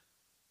Guy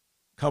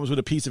comes with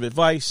a piece of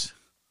advice.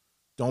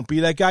 Don't be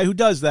that guy who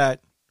does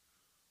that.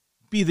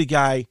 Be the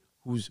guy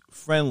who's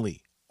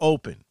friendly,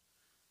 open.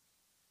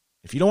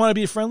 If you don't want to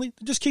be friendly,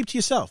 just keep to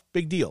yourself.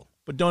 Big deal.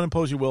 But don't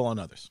impose your will on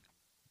others.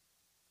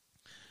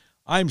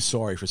 I'm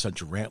sorry for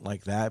such a rant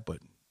like that, but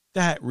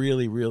that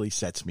really, really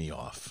sets me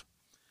off.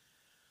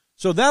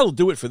 So that'll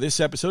do it for this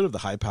episode of the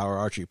High Power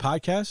Archery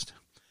Podcast.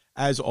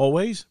 As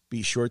always,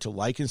 be sure to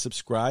like and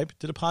subscribe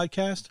to the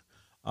podcast.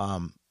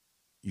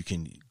 You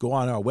can go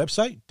on our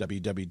website,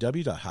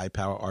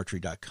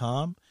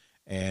 www.highpowerarchery.com,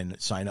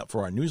 and sign up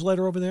for our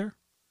newsletter over there.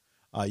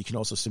 You can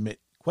also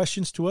submit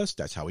questions to us.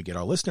 That's how we get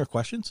our listener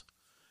questions.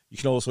 You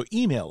can also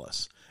email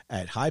us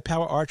at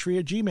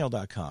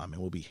highpowerarchery@gmail.com,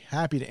 and we'll be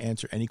happy to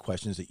answer any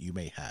questions that you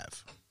may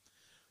have.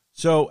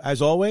 So,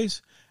 as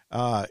always,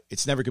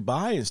 it's never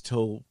goodbye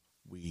until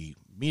we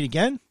meet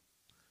again.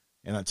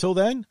 And until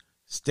then,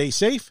 stay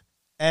safe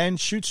and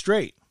shoot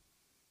straight.